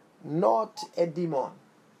 not a demon.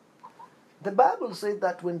 The Bible says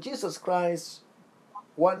that when Jesus Christ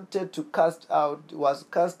wanted to was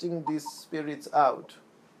casting these spirits out,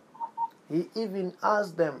 he even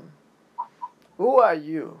asked them, "Who are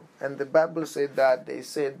you?" And the Bible said that they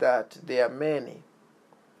said that they are many.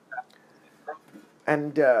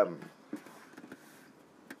 And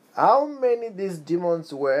how many these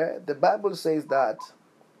demons were? The Bible says that,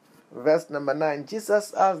 verse number 9,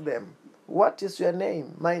 Jesus asked them, "What is your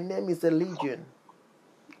name?" "My name is a legion,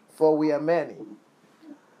 for we are many."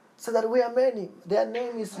 So that we are many. Their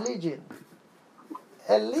name is legion.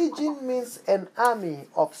 A legion means an army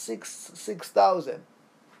of 6,000.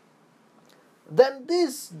 Then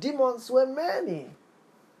these demons were many.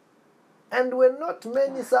 And were not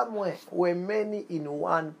many somewhere, were many in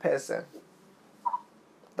one person.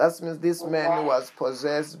 That means this man was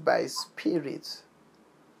possessed by spirits.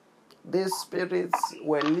 These spirits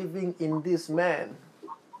were living in this man.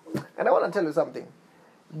 And I want to tell you something.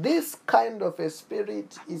 This kind of a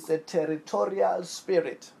spirit is a territorial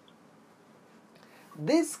spirit.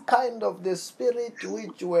 This kind of the spirit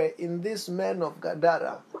which were in this man of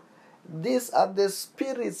Gadara, these are the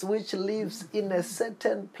spirits which lives in a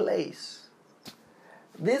certain place.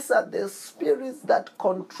 These are the spirits that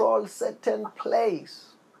control certain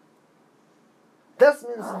place. That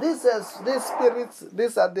means these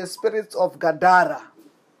are the spirits of Gadara.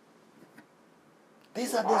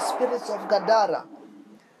 These are the spirits of Gadara.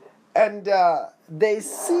 And they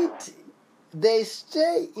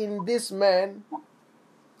stay in this man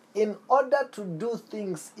in order to do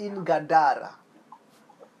things in Gadara.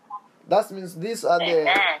 That means these are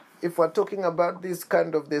if we're talking about this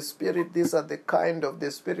kind of the spirit, these are the kind of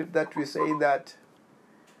the spirit that we say that,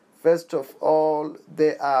 first of all,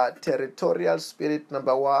 they are territorial spirit,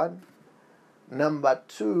 number one. Number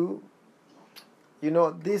two,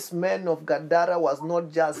 this man of Gadara was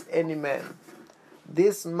not just any man.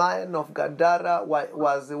 This man of Gadara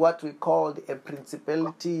was what we called a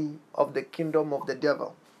principality of the kingdom of the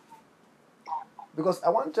devil. Because I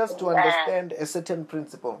want us to understand a certain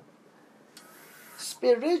principle.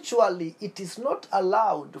 Spiritually, it is not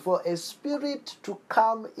allowed for a spirit to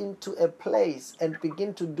come into a place and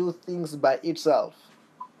begin to do things by itself.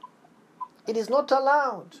 It is not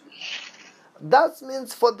allowed. That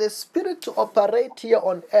means for the spirit to operate here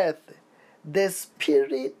on earth, the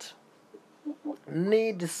spirit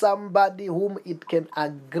needs somebody whom it can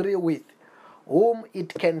agree with, whom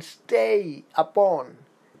it can stay upon.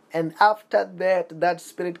 And after that, that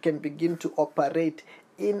spirit can begin to operate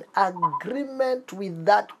in agreement with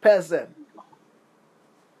that person.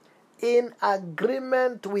 In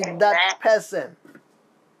agreement with that person.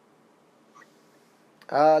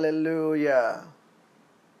 Hallelujah.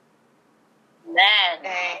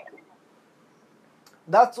 Amen.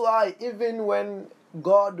 That's why even when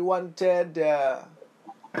God wanted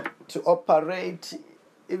to operate,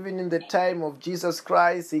 even in the time of Jesus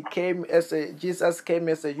Christ, Jesus came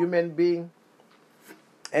as a human being.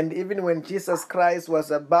 And even when Jesus Christ was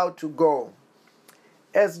about to go,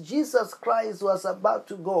 as Jesus Christ was about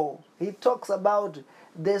to go, he talks about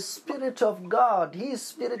the Spirit of God. His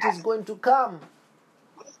Spirit is going to come.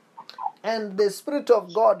 And the Spirit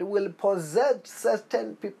of God will possess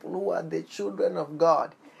certain people who are the children of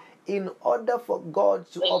God in order for God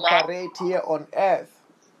to operate here on earth.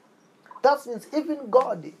 That means even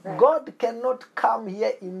God cannot come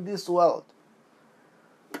here in this world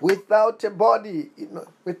without a body,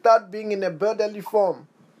 without being in a bodily form,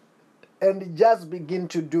 and just begin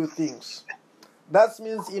to do things. That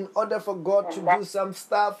means in order for God to do some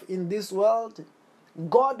stuff in this world,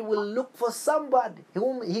 God will look for somebody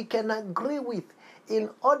whom he can agree with in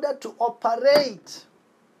order to operate.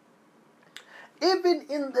 Even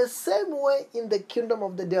in the same way in the kingdom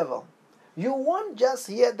of the devil. You won't just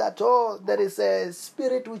hear that, there is a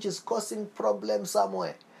spirit which is causing problems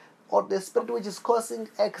somewhere, or the spirit which is causing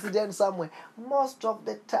accident somewhere. Most of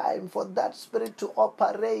the time, for that spirit to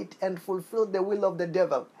operate and fulfill the will of the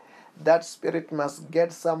devil, that spirit must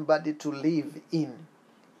get somebody to live in,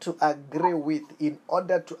 to agree with, in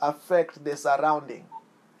order to affect the surrounding.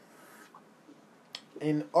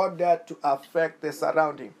 In order to affect the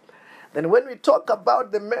surrounding. Then when we talk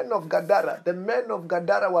about the man of Gadara, the man of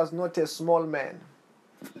Gadara was not a small man.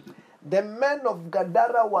 The man of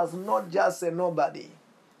Gadara was not just a nobody.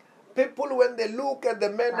 People, when they look at the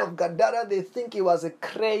man of Gadara, they think he was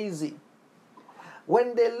crazy.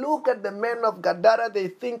 When they look at the man of Gadara, they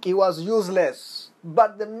think he was useless.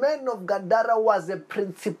 But the man of Gadara was a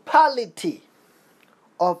principality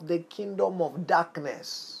of the kingdom of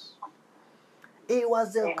darkness. He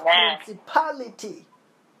was a principality.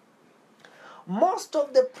 Most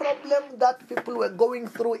of the problem that people were going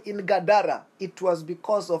through in Gadara, it was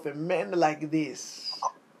because of a man like this.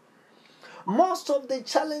 Most of the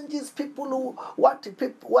challenges what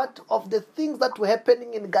of the things that were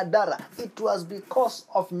happening in Gadara, it was because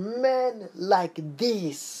of men like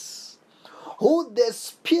this, who the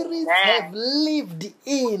spirits have lived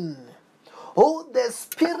in, who the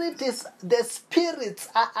spirits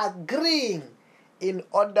are agreeing in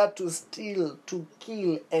order to steal, to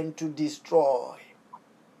kill, and to destroy.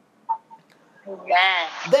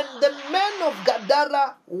 Then the man of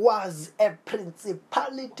Gadara was a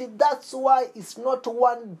principality. That's why it's not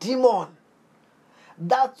one demon.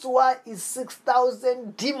 That's why it's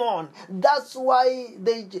 6,000 demons. That's why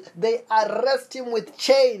they arrest him with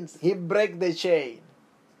chains. He breaks the chain.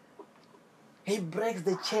 He breaks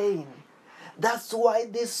the chain. That's why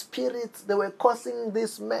these spirits, they were causing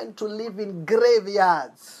these men to live in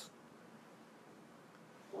graveyards.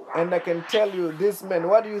 And I can tell you, these men,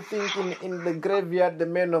 what do you think in the graveyard the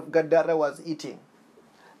men of Gadara was eating?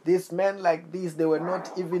 These men like this, they were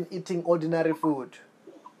not even eating ordinary food.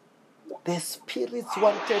 The spirits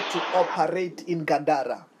wanted to operate in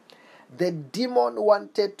Gadara. The demon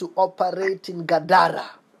wanted to operate in Gadara.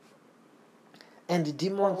 And the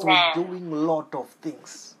demons were doing a lot of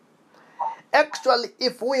things. Actually,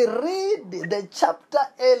 if we read the chapter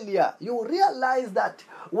earlier, you realize that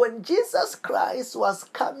when Jesus Christ was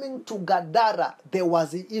coming to Gadara, there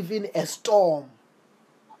was even a storm.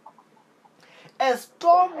 A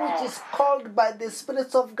storm which is called by the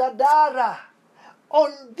spirits of Gadara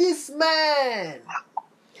on this man.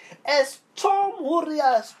 A storm,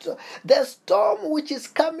 the storm which is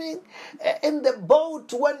coming in the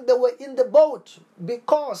boat when they were in the boat,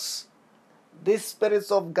 because these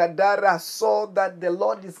spirits of Gadara saw that the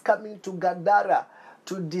Lord is coming to Gadara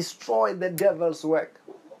to destroy the devil's work.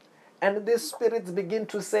 And these spirits begin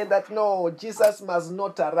to say that no, Jesus must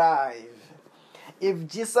not arrive. If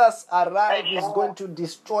Jesus arrives, he's going to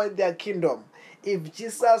destroy their kingdom. If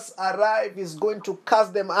Jesus arrives, he's going to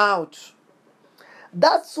cast them out.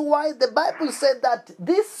 That's why the Bible said that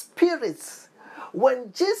these spirits,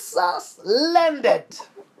 when Jesus landed,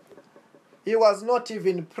 he was not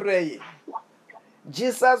even praying.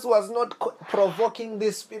 Jesus was not provoking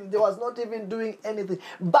this spirit. He was not even doing anything.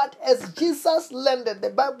 But as Jesus landed,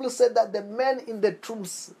 the Bible said that the men in the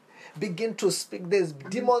tombs begin to speak. These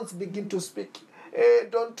demons begin to speak. Hey,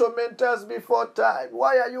 don't torment us before time.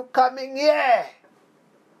 Why are you coming here?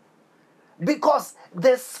 Because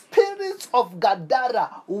the spirits of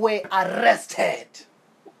Gadara were arrested.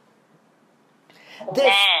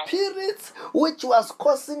 The spirits which was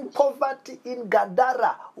causing poverty in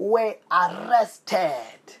Gadara were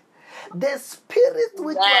arrested. The spirits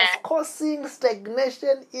which was causing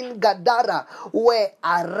stagnation in Gadara were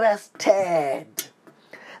arrested.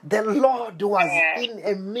 The Lord was in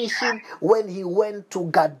a mission when he went to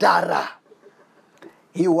Gadara.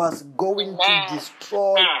 He was going to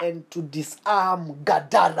destroy and to disarm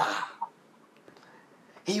Gadara.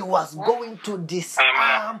 He was going to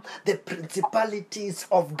disarm the principalities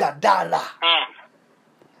of Gadara.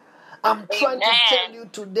 I'm trying to tell you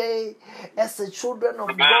today, as the children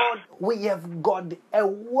of God, we have got a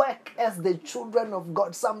work as the children of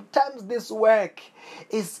God. Sometimes this work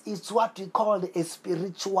is what we call a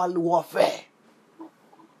spiritual warfare.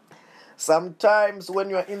 Sometimes when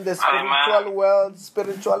you're in the spiritual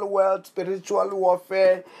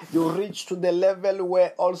warfare, you reach to the level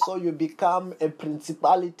where also you become a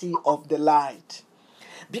principality of the light.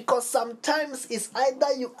 Because sometimes it's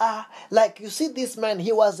either you are, like you see this man,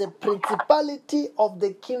 he was a principality of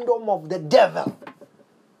the kingdom of the devil.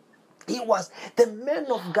 The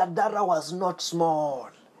man of Gadara was not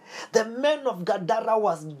small. The man of Gadara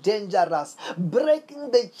was dangerous.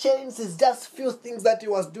 Breaking the chains is just few things that he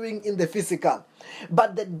was doing in the physical.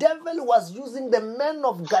 But the devil was using the man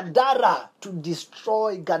of Gadara to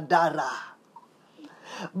destroy Gadara.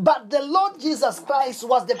 But the Lord Jesus Christ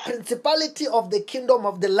was the principality of the kingdom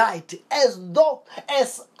of the light, as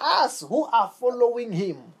us who are following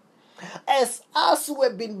him, as us who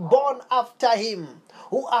have been born after him,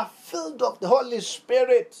 who are filled of the Holy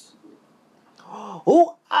Spirit,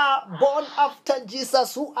 who are born after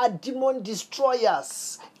Jesus, who are demon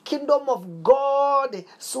destroyers. Kingdom of God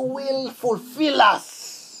will fulfill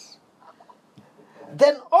us.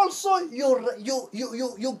 Then also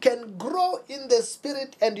you can grow in the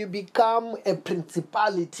spirit and you become a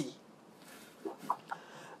principality.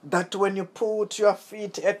 That when you put your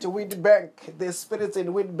feet at Weed Bank, the spirits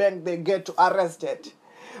in Weed Bank, they get arrested.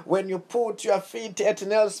 When you put your feet at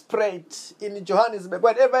Nelspruit in Johannesburg,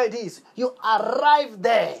 whatever it is, you arrive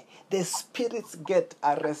there, the spirits get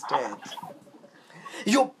arrested.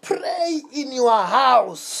 You pray in your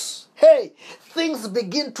house. Hey, things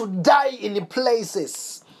begin to die in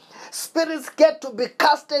places. Spirits get to be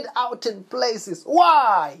casted out in places.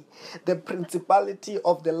 Why? The principality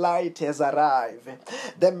of the light has arrived.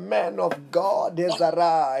 The man of God has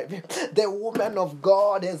arrived. The woman of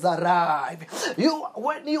God has arrived.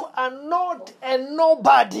 When you are not a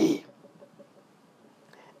nobody,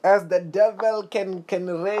 As the devil can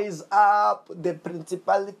raise up the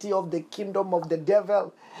principality of the kingdom of the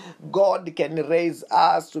devil, God can raise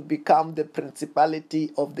us to become the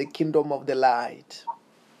principality of the kingdom of the light.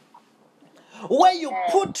 Where you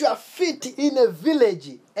put your feet in a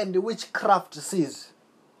village and witchcraft sees.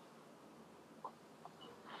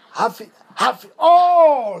 Have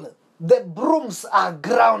all the brooms are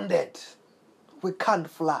grounded. We can't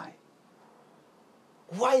fly.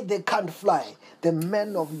 Why they can't fly? The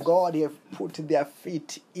men of God have put their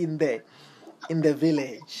feet in the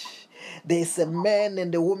village. There's a man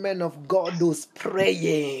and a woman of God who's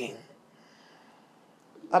praying.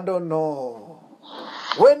 I don't know.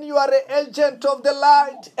 When you are an agent of the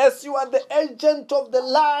light, as you are the agent of the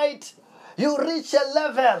light, you reach a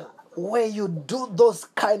level where you do those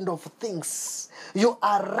kind of things. You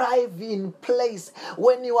arrive in place.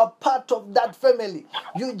 When you are part of that family,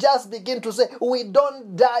 you just begin to say, we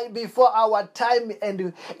don't die before our time,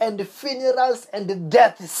 and funerals and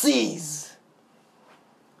death cease.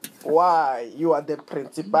 Why? You are the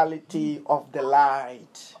principality of the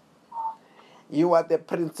light. You are the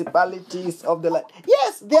principalities of the light.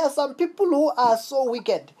 Yes, there are some people who are so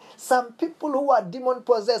wicked. Some people who are demon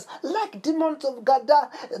possessed, like demons of Gadara,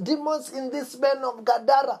 demons in this man of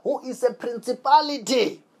Gadara, who is a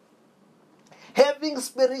principality, having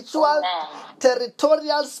spiritual,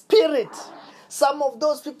 territorial spirit. Some of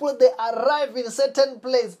those people, they arrive in certain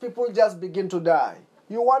place, people just begin to die.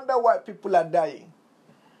 You wonder why people are dying.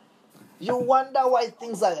 You wonder why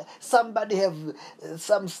things are, somebody have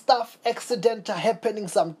some stuff, accident are happening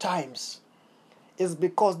sometimes. It's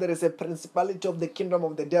because there is a principality of the kingdom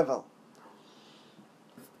of the devil.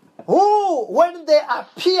 Who, when they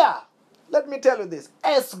appear, let me tell you this,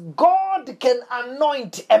 as God can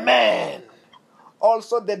anoint a man,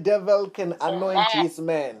 also the devil can anoint his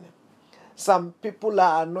man. Some people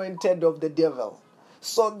are anointed of the devil,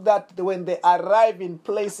 so that when they arrive in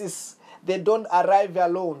places, they don't arrive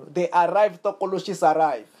alone. They arrive, Tokoloshis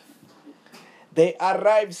arrive. They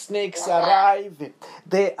arrive, snakes arrive.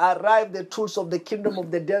 They arrive, the tools of the kingdom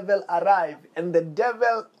of the devil arrive. And the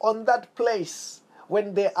devil on that place,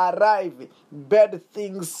 when they arrive, bad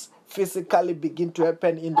things physically begin to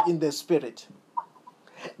happen in the spirit.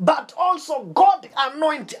 But also God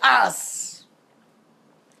anoint us.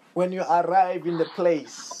 When you arrive in the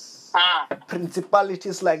place,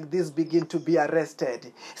 principalities like this begin to be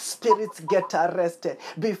arrested. Spirits get arrested.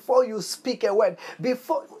 Before you speak a word,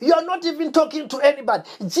 before you're not even talking to anybody.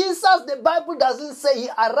 Jesus, the Bible doesn't say he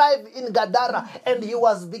arrived in Gadara and he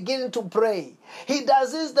was beginning to pray.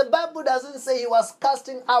 The Bible doesn't say he was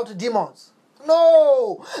casting out demons.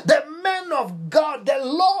 No, the man of God, the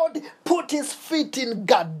Lord, put his feet in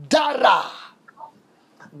Gadara.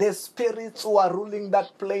 The spirits who are ruling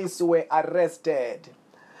that place were arrested.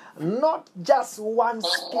 Not just one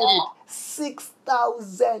spirit,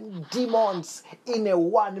 6,000 demons in a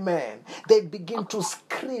one man. They begin to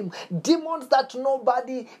scream. Demons that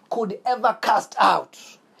nobody could ever cast out.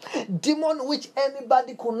 Demon which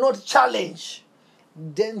anybody could not challenge.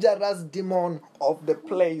 Dangerous demon of the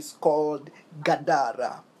place called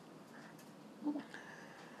Gadara.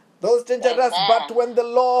 Those dangerous, but when the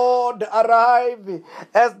Lord arrived,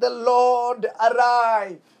 as the Lord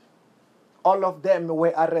arrived, all of them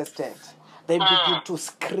were arrested. They begin to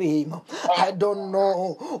scream. I don't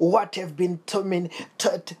know what have been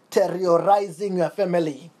terrorizing your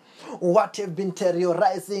family. What have been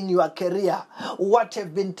terrorizing your career. What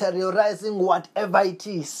have been terrorizing whatever it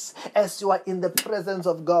is. As you are in the presence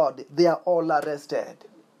of God, they are all arrested.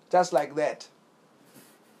 Just like that.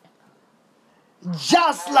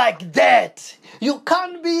 Just like that. You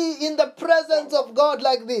can't be in the presence of God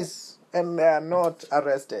like this and they are not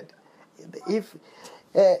arrested. If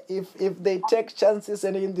they take chances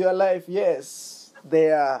and in their life, yes,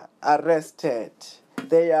 they are arrested.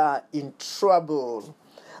 They are in trouble.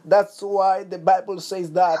 That's why the Bible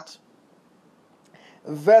says that.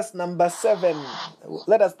 Verse number 7.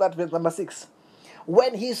 Let us start with number 6.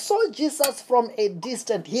 When he saw Jesus from a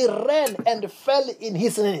distance, he ran and fell in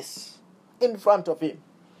his knees in front of him.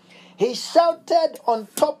 He shouted on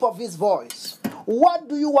top of his voice, "What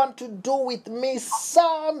do you want to do with me,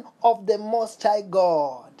 Son of the Most High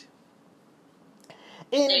God?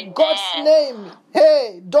 In God's name,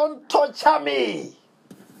 hey, don't torture me."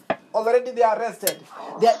 Already they are arrested.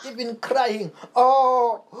 They are even crying,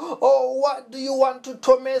 oh, what do you want to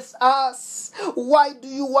torment us? Why do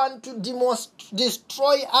you want to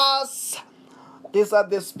destroy us? These are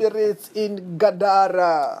the spirits in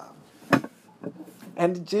Gadara.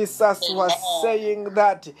 And Jesus was saying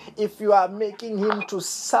that if you are making him to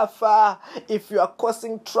suffer, if you are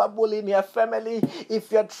causing trouble in your family,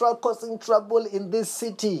 if you are causing trouble in this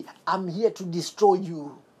city, I'm here to destroy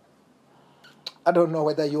you. I don't know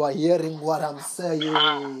whether you are hearing what I'm saying.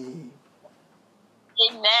 Amen.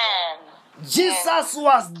 Jesus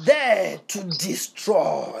was there to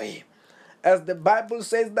destroy. As the Bible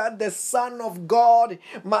says that the Son of God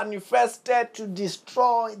manifested to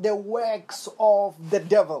destroy the works of the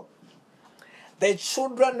devil. The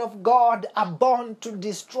children of God are born to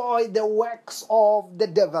destroy the works of the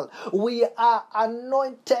devil. We are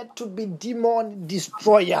anointed to be demon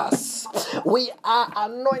destroyers. We are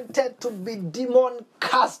anointed to be demon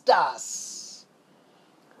casters.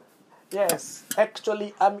 Yes,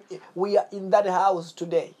 actually, we are in that house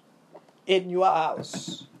today, in your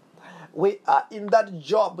house. We are in that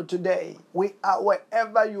job today. We are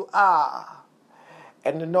wherever you are.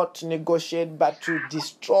 And not to negotiate, but to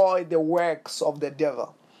destroy the works of the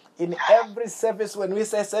devil. In every service, when we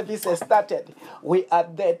say service has started, we are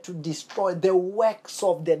there to destroy the works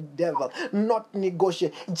of the devil, not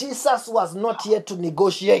negotiate. Jesus was not here to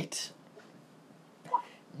negotiate.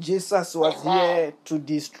 Jesus was here to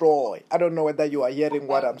destroy. I don't know whether you are hearing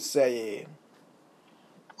what I'm saying.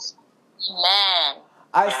 Amen.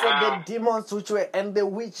 I said the demons which were, and the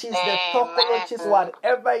witches, the cockroaches,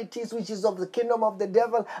 whatever it is which is of the kingdom of the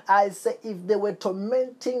devil, I say if they were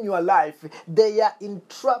tormenting your life, they are in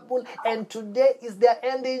trouble, and today is their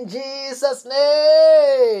end in Jesus'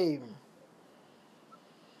 name.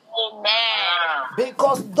 Amen.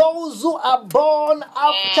 Because those who are born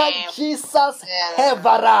after Jesus have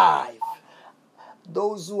arrived.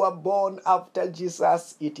 Those who are born after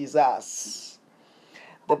Jesus, it is us.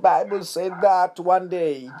 The Bible said that one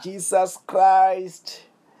day Jesus Christ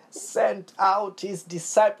sent out his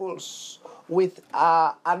disciples with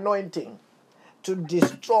anointing to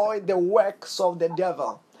destroy the works of the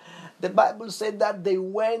devil. The Bible said that they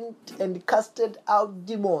went and casted out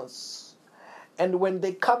demons. And when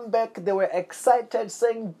they come back, they were excited,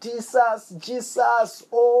 saying, Jesus, Jesus,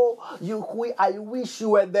 I wish you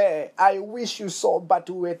were there. I wish you saw, but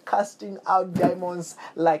we were casting out demons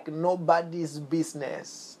like nobody's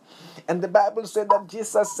business. And the Bible said that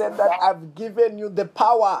Jesus said that I've given you the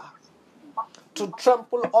power to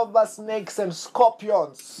trample over snakes and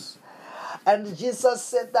scorpions. And Jesus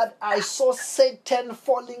said that I saw Satan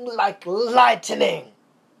falling like lightning.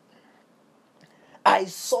 I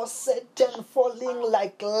saw Satan falling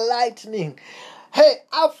like lightning. Hey,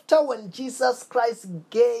 after when Jesus Christ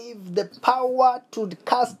gave the power to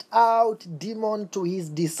cast out demons to his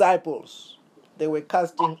disciples, they were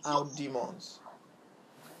casting out demons.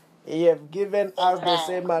 He have given us the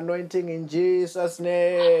same anointing in Jesus'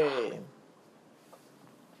 name.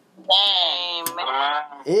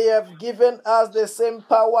 Amen. He have given us the same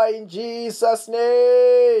power in Jesus'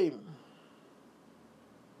 name.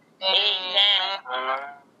 Amen.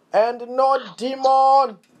 And no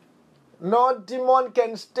demon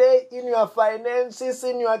can stay in your finances,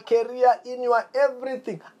 in your career, in your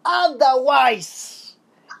everything. Otherwise,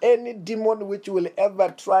 any demon which will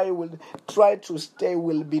ever try to stay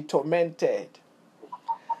will be tormented.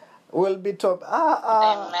 Will be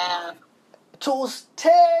Amen. To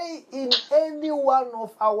stay in any one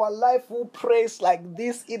of our life who prays like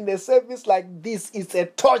this, in the service like this, is a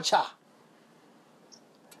torture.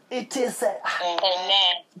 It is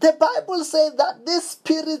Amen. The Bible says that these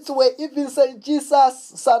spirits were even saying,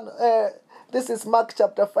 Jesus, son, this is Mark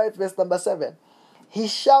chapter 5, verse number 7. He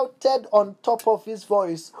shouted on top of his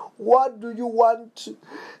voice, what do you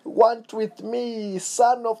want with me,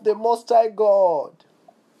 Son of the Most High God?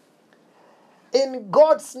 In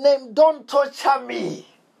God's name, don't torture me.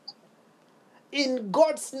 In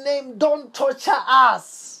God's name, don't torture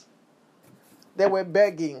us. They were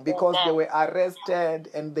begging because they were arrested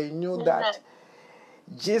and they knew that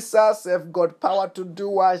Jesus have got power to do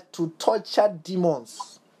what? To torture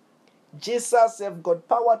demons. Jesus have got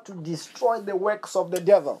power to destroy the works of the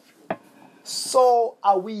devil. So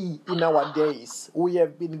are we in our days. We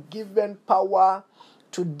have been given power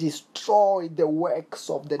to destroy the works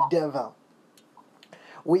of the devil.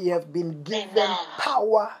 We have been given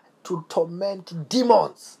power to torment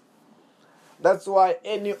demons. That's why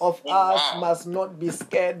any of us must not be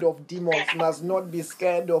scared of demons, must not be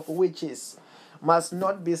scared of witches, must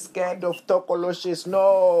not be scared of tokoloshes.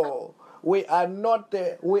 No, we are not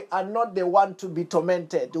the one to be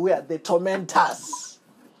tormented. We are the tormentors.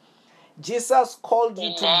 Jesus called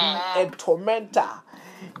you to be a tormentor.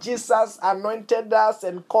 Jesus anointed us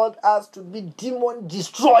and called us to be demon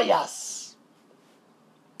destroyers.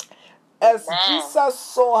 As Jesus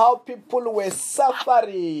saw how people were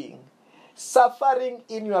suffering, suffering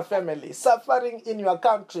in your family, suffering in your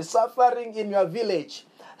country, suffering in your village,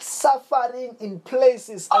 suffering in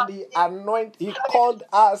places, and he called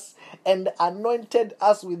us and anointed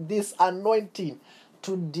us with this anointing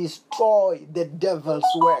to destroy the devil's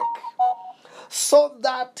work, so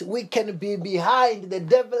that we can be behind the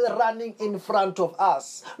devil running in front of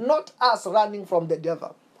us, not us running from the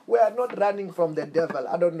devil. We are not running from the devil.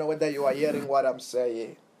 I don't know whether you are hearing what I'm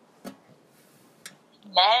saying.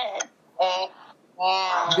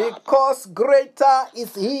 Because greater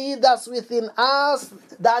is he that's within us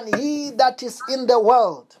than he that is in the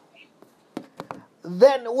world.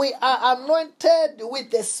 Then we are anointed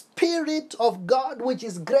with the Spirit of God, which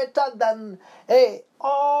is greater than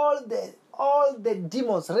all the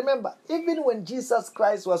demons. Remember, even when Jesus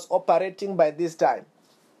Christ was operating by this time,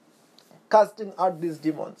 casting out these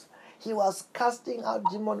demons, he was casting out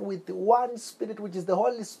demons with one spirit, which is the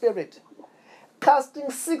Holy Spirit. Casting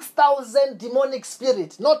 6,000 demonic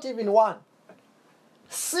spirits, not even one.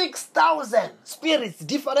 6,000 spirits,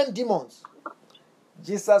 different demons.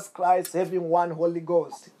 Jesus Christ having one Holy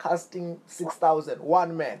Ghost, casting 6,000,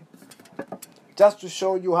 one man. Just to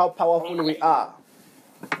show you how powerful we are.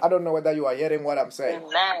 I don't know whether you are hearing what I'm saying.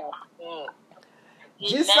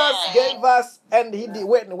 Jesus gave us, and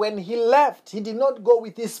when he left, he did not go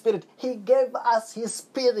with his spirit. He gave us his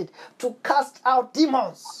spirit to cast out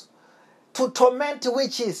demons, to torment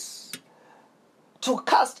witches, to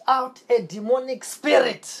cast out a demonic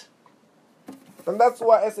spirit. And that's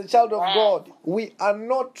why, as a child of God, we are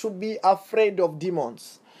not to be afraid of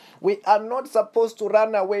demons. We are not supposed to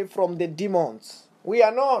run away from the demons. We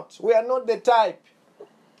are not. We are not the type.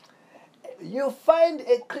 You find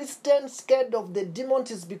a Christian scared of the demons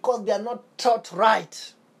is because they are not taught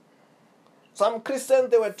right. Some Christians,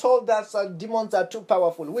 they were told that some demons are too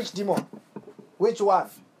powerful. Which demon? Which one?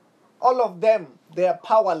 All of them, they are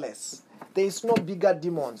powerless. There is no bigger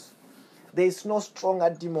demons. There is no stronger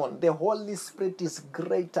demon. The Holy Spirit is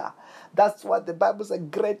greater. That's what the Bible says.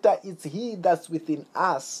 Greater is he that's within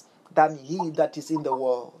us than he that is in the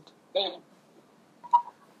world.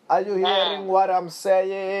 Are you hearing what I'm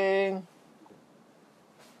saying?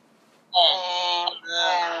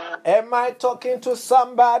 Am I talking to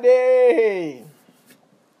somebody?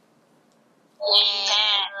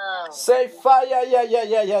 Say fire,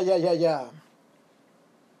 yeah.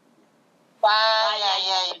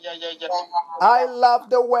 I love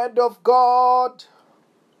the word of God.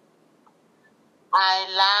 I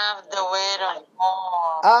love the word of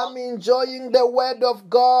God. I'm enjoying the word of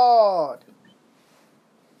God.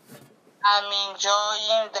 I'm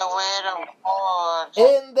enjoying the word of God.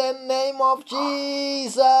 In the name of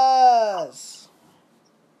Jesus.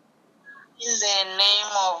 In the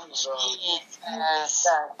name of Jesus.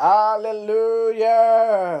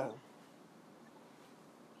 Hallelujah.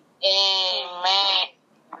 Amen.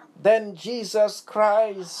 Then Jesus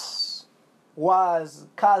Christ was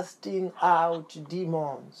casting out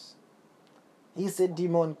demons. He's a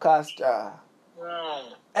demon caster.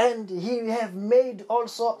 And he have made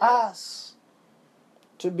also us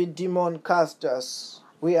to be demon casters.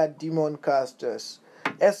 We are demon casters.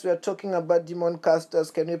 As we are talking about demon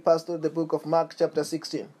casters, can we pass through the book of Mark chapter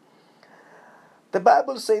 16? The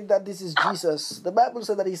Bible said that this is Jesus. The Bible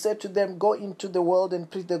said that he said to them, go into the world and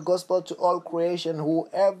preach the gospel to all creation.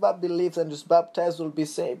 Whoever believes and is baptized will be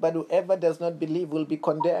saved, but whoever does not believe will be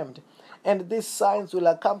condemned. And these signs will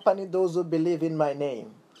accompany those who believe in my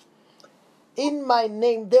name. In my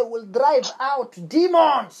name, they will drive out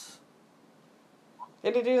demons.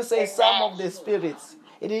 It didn't say some of the spirits.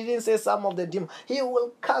 It didn't say some of the demons. He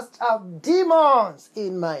will cast out demons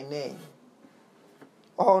in my name.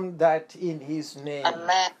 On that, in his name,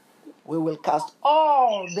 Amen. we will cast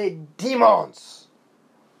all the demons.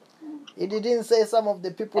 It didn't say some of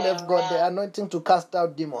the people have got the anointing to cast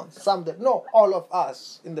out demons. Some that, no, all of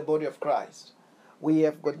us in the body of Christ. We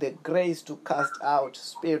have got the grace to cast out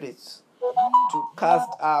spirits, to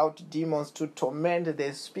cast out demons, to torment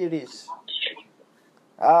the spirits.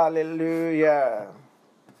 Hallelujah.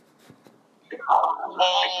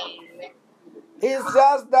 Amen. It's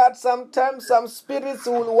just that sometimes some spirits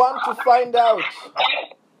will want to find out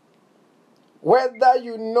whether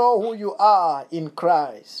you know who you are in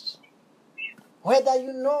Christ. Whether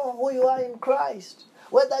you know who you are in Christ.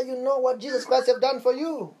 Whether you know what Jesus Christ have done for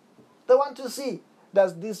you. They want to see,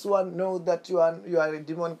 does this one know that you are a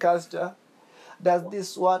demon caster? Does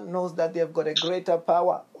this one know that they have got a greater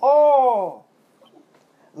power? Or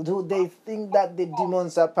do they think that the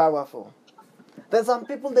demons are powerful? There's some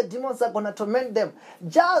people, the demons are going to torment them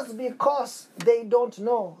just because they don't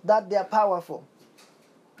know that they are powerful.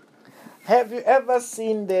 Have you ever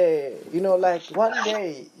seen like one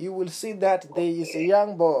day you will see that there is a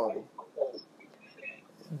young boy.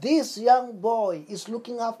 This young boy is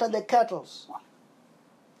looking after the cattle.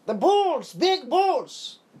 The bulls, big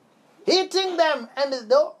bulls, hitting them,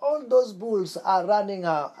 and all those bulls are running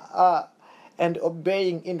and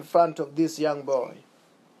obeying in front of this young boy.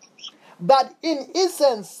 But in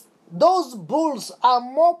essence, those bulls are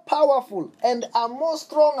more powerful and are more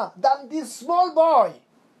stronger than this small boy.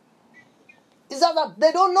 Is that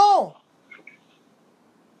they don't know?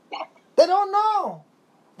 They don't know.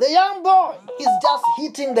 The young boy is just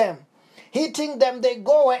hitting them. Hitting them, they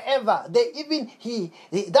go wherever.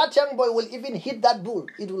 That young boy will even hit that bull.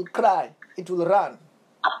 It will cry. It will run.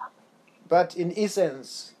 But in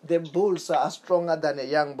essence, the bulls are stronger than a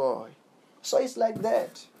young boy. So it's like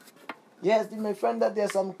that. Yes, my friend, that there are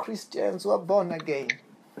some Christians who are born again.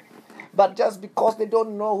 But just because they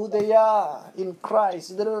don't know who they are in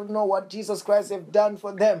Christ, they don't know what Jesus Christ has done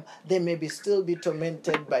for them, they may still be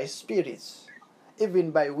tormented by spirits,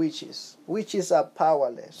 even by witches. Witches are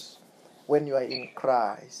powerless. When you are in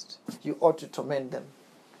Christ, you ought to torment them.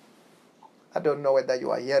 I don't know whether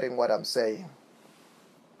you are hearing what I'm saying.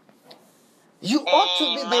 You ought to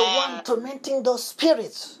be the one tormenting those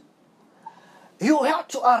spirits. You have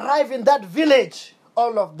to arrive in that village.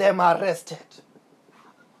 All of them are arrested.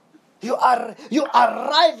 You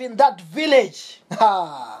arrive in that village.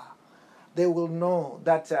 They will know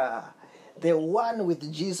that the one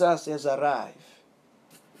with Jesus has arrived.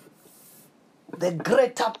 The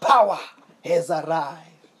greater power has arrived.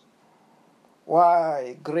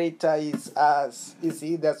 Why? Greater is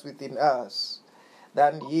he that's within us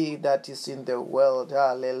than he that is in the world.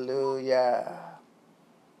 Hallelujah.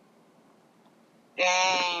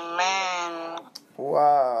 Amen.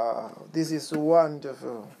 Wow, this is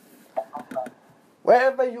wonderful.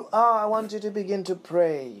 Wherever you are, I want you to begin to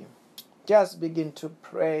pray. Just begin to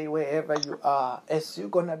pray wherever you are as you're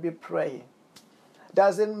going to be praying.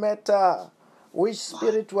 Doesn't matter which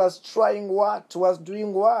spirit was trying what, was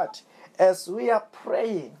doing what. As we are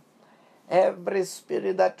praying, every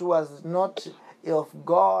spirit that was not of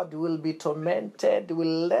God will be tormented,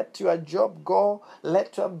 will let your job go,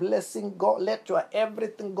 let your blessing go, let your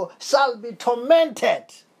everything go, shall be tormented.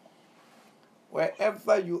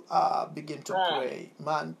 Wherever you are, begin to pray.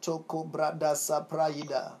 Mantoko brada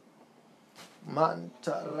sapraida.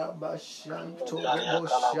 Manta rabashanto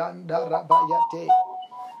roboshanda rabayate.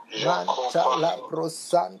 Manta la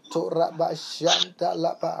prosanto rabashanta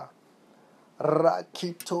laba.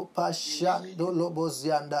 Rakito pashando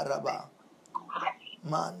lobozianda raba.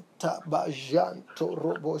 Manta bajanto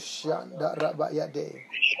roboshanda rabayade.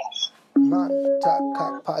 Manta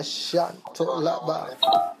kapashanto laba.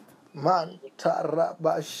 Manta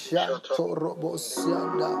rabashanto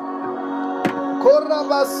robosianda.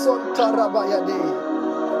 Korabasonta rabayade.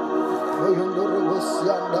 Oyundo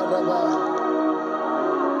robosianda raba.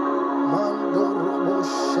 Mando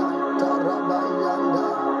roboshanta rabayanda.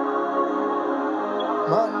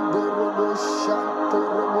 Mando roboshanto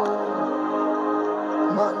robo.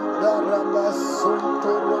 Manda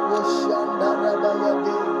rabasonto roboshanda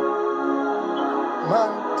rabayade.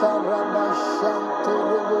 Manta rabashanto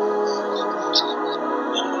robo.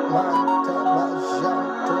 Manta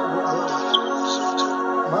bajanto robo.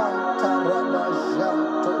 Manta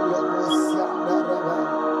rabajanto robo sianda raba.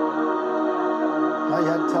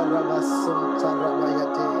 Mayata rabasonta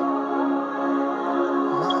rabayate.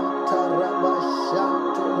 Manta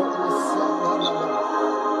rabashanto robo sianda raba.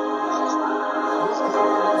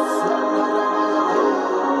 Sianda rabayate.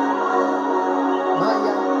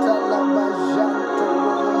 Mayata rabajanto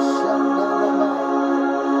robo sianda raba.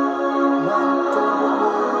 Manto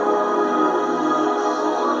robo.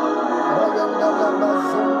 Mayanda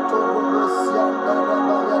rabazonto robo sianda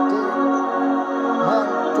rabayate.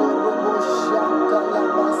 Manto robo shanta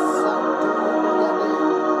labasanto robo yade.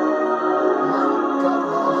 Manta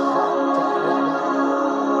bajanta raba.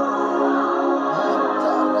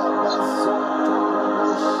 Manta rabazonto robo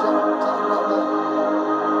shanta raba.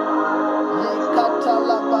 Yekata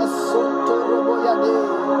labasonto robo yade.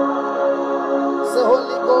 Say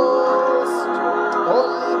Holy Ghost,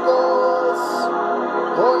 Holy Ghost,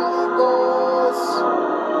 Holy Ghost,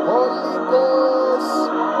 Holy Ghost,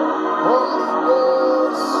 Holy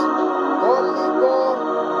Ghost, Holy Ghost,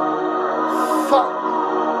 fuck,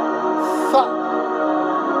 fuck,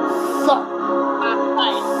 fuck,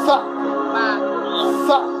 fuck,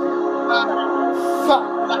 fuck, fuck.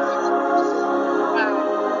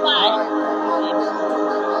 I command them to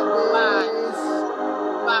the abyss.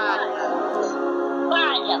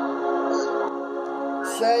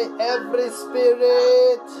 Say every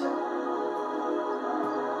spirit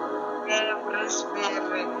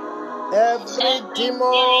every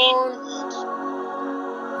demon,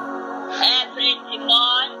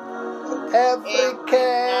 every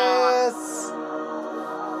curse,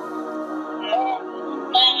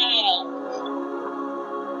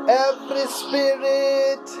 every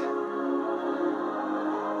spirit,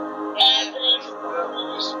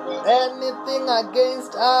 anything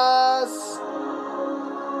against us,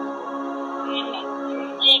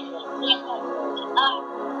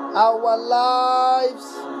 our lives,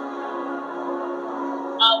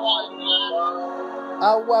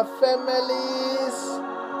 our families,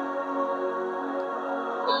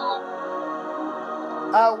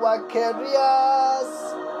 our careers,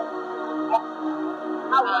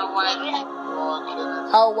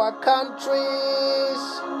 our countries,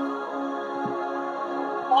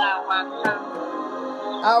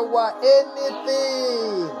 our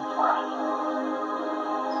anything.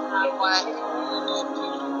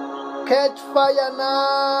 Catch fire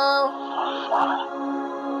now.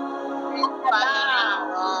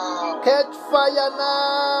 Catch fire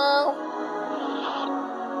now.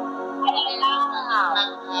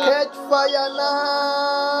 Catch fire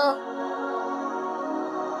now.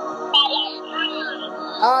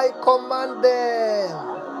 I command them.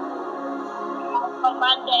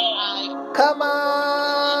 Come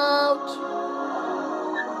out.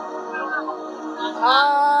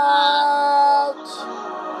 Out.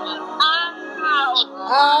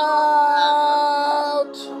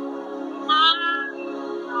 Out.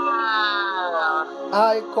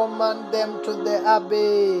 I command them to the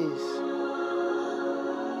abyss.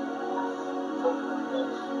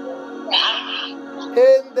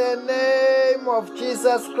 In the name of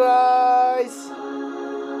Jesus Christ.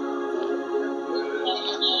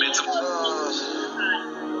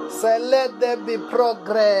 Say, let there be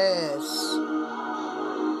progress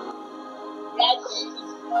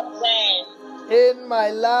in my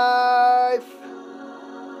life,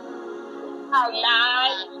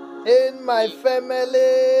 in my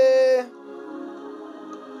family,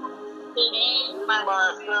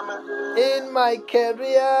 in my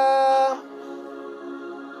career,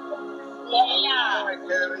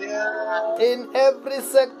 in every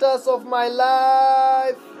sectors of my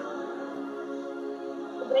life.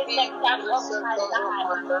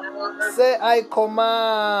 Say, I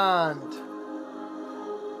command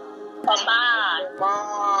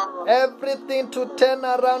everything to turn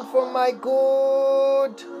around for my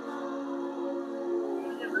good.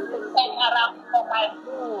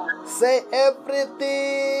 Say,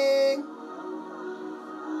 everything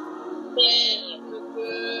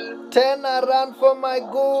turn around for my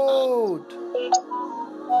good.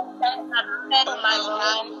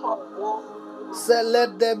 Say,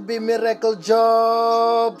 let there be miracle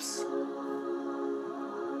jobs.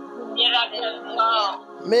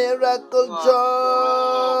 Miracle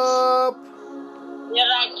job.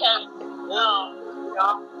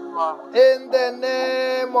 In the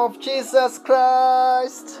name of Jesus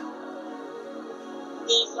Christ.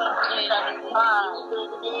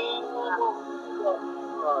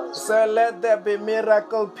 So let there be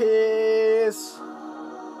miracle peace.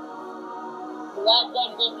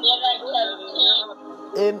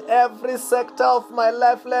 In every sector of my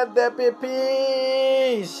life, let there be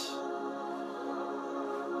peace.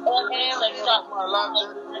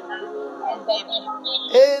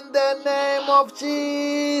 In the name of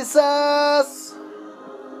Jesus.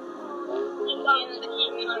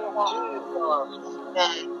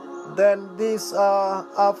 Then this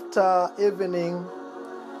after evening,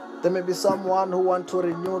 there may be someone who want to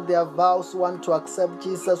renew their vows, want to accept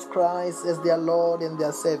Jesus Christ as their Lord and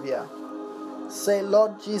their Savior. Say,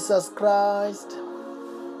 Lord Jesus Christ,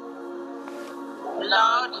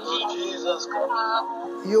 Lord Jesus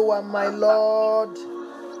Christ, you are my Lord. you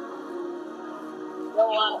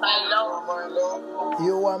are my Lord.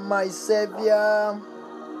 You are my Savior.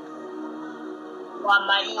 You are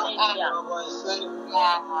my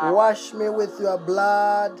Savior. Wash me with your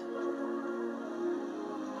blood.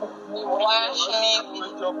 Wash me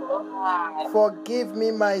with your blood. Forgive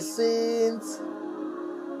me my sins.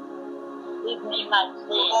 Give me my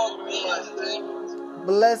sins.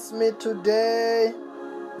 Bless me today.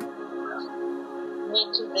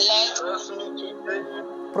 Bless me today.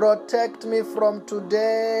 Protect me from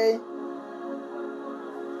today.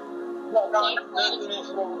 Protect me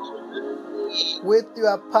from today. With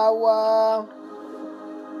your power.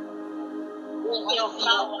 With your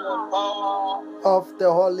power. Of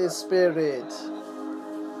the Holy Spirit.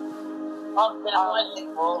 Of the Holy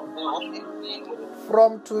Spirit.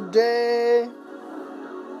 From today.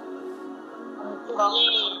 From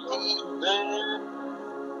today.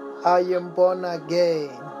 I am born again.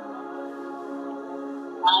 I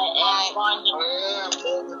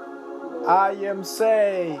I am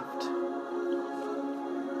saved.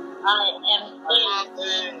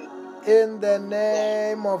 In the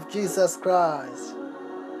name of Jesus Christ.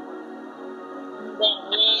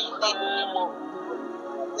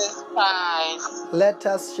 Let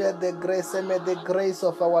us share the grace, and may the grace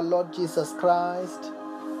of our Lord Jesus Christ,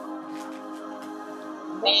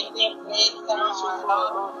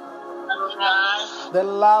 the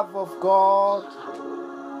love of God,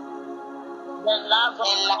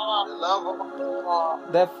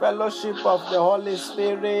 the fellowship of the Holy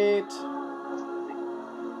Spirit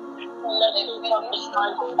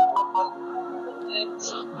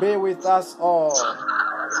be with us all.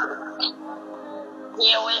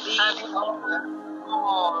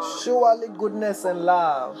 Surely goodness and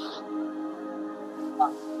love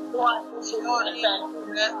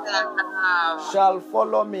shall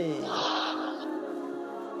follow me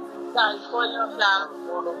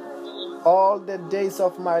all the days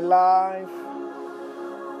of my life,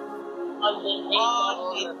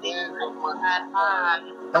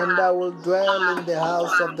 and I will dwell in the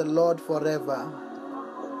house of the Lord forever.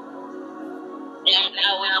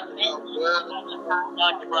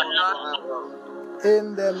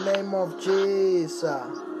 In the name of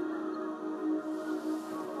Jesus.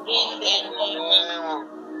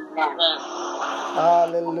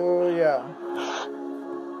 Hallelujah.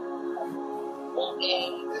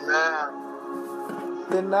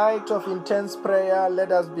 The night of intense prayer,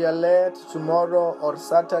 let us be alert tomorrow or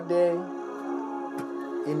Saturday.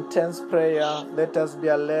 Intense prayer, let us be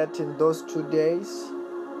alert in those 2 days.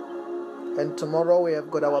 And tomorrow we have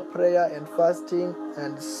got our prayer and fasting,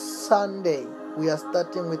 and Sunday we are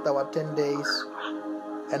starting with our 10 days,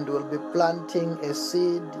 and we'll be planting a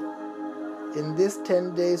seed. In these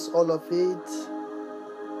 10 days, all of it,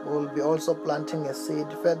 we'll be also planting a seed.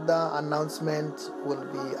 Further announcement will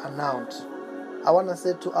be announced. I want to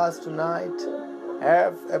say to us tonight,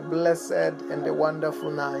 have a blessed and a wonderful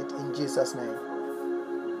night in Jesus' name.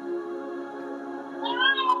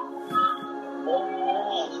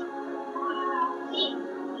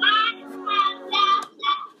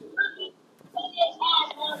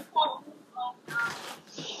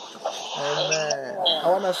 Amen. I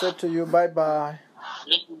want to say to you, bye-bye.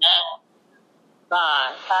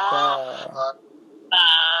 Bye. Bye.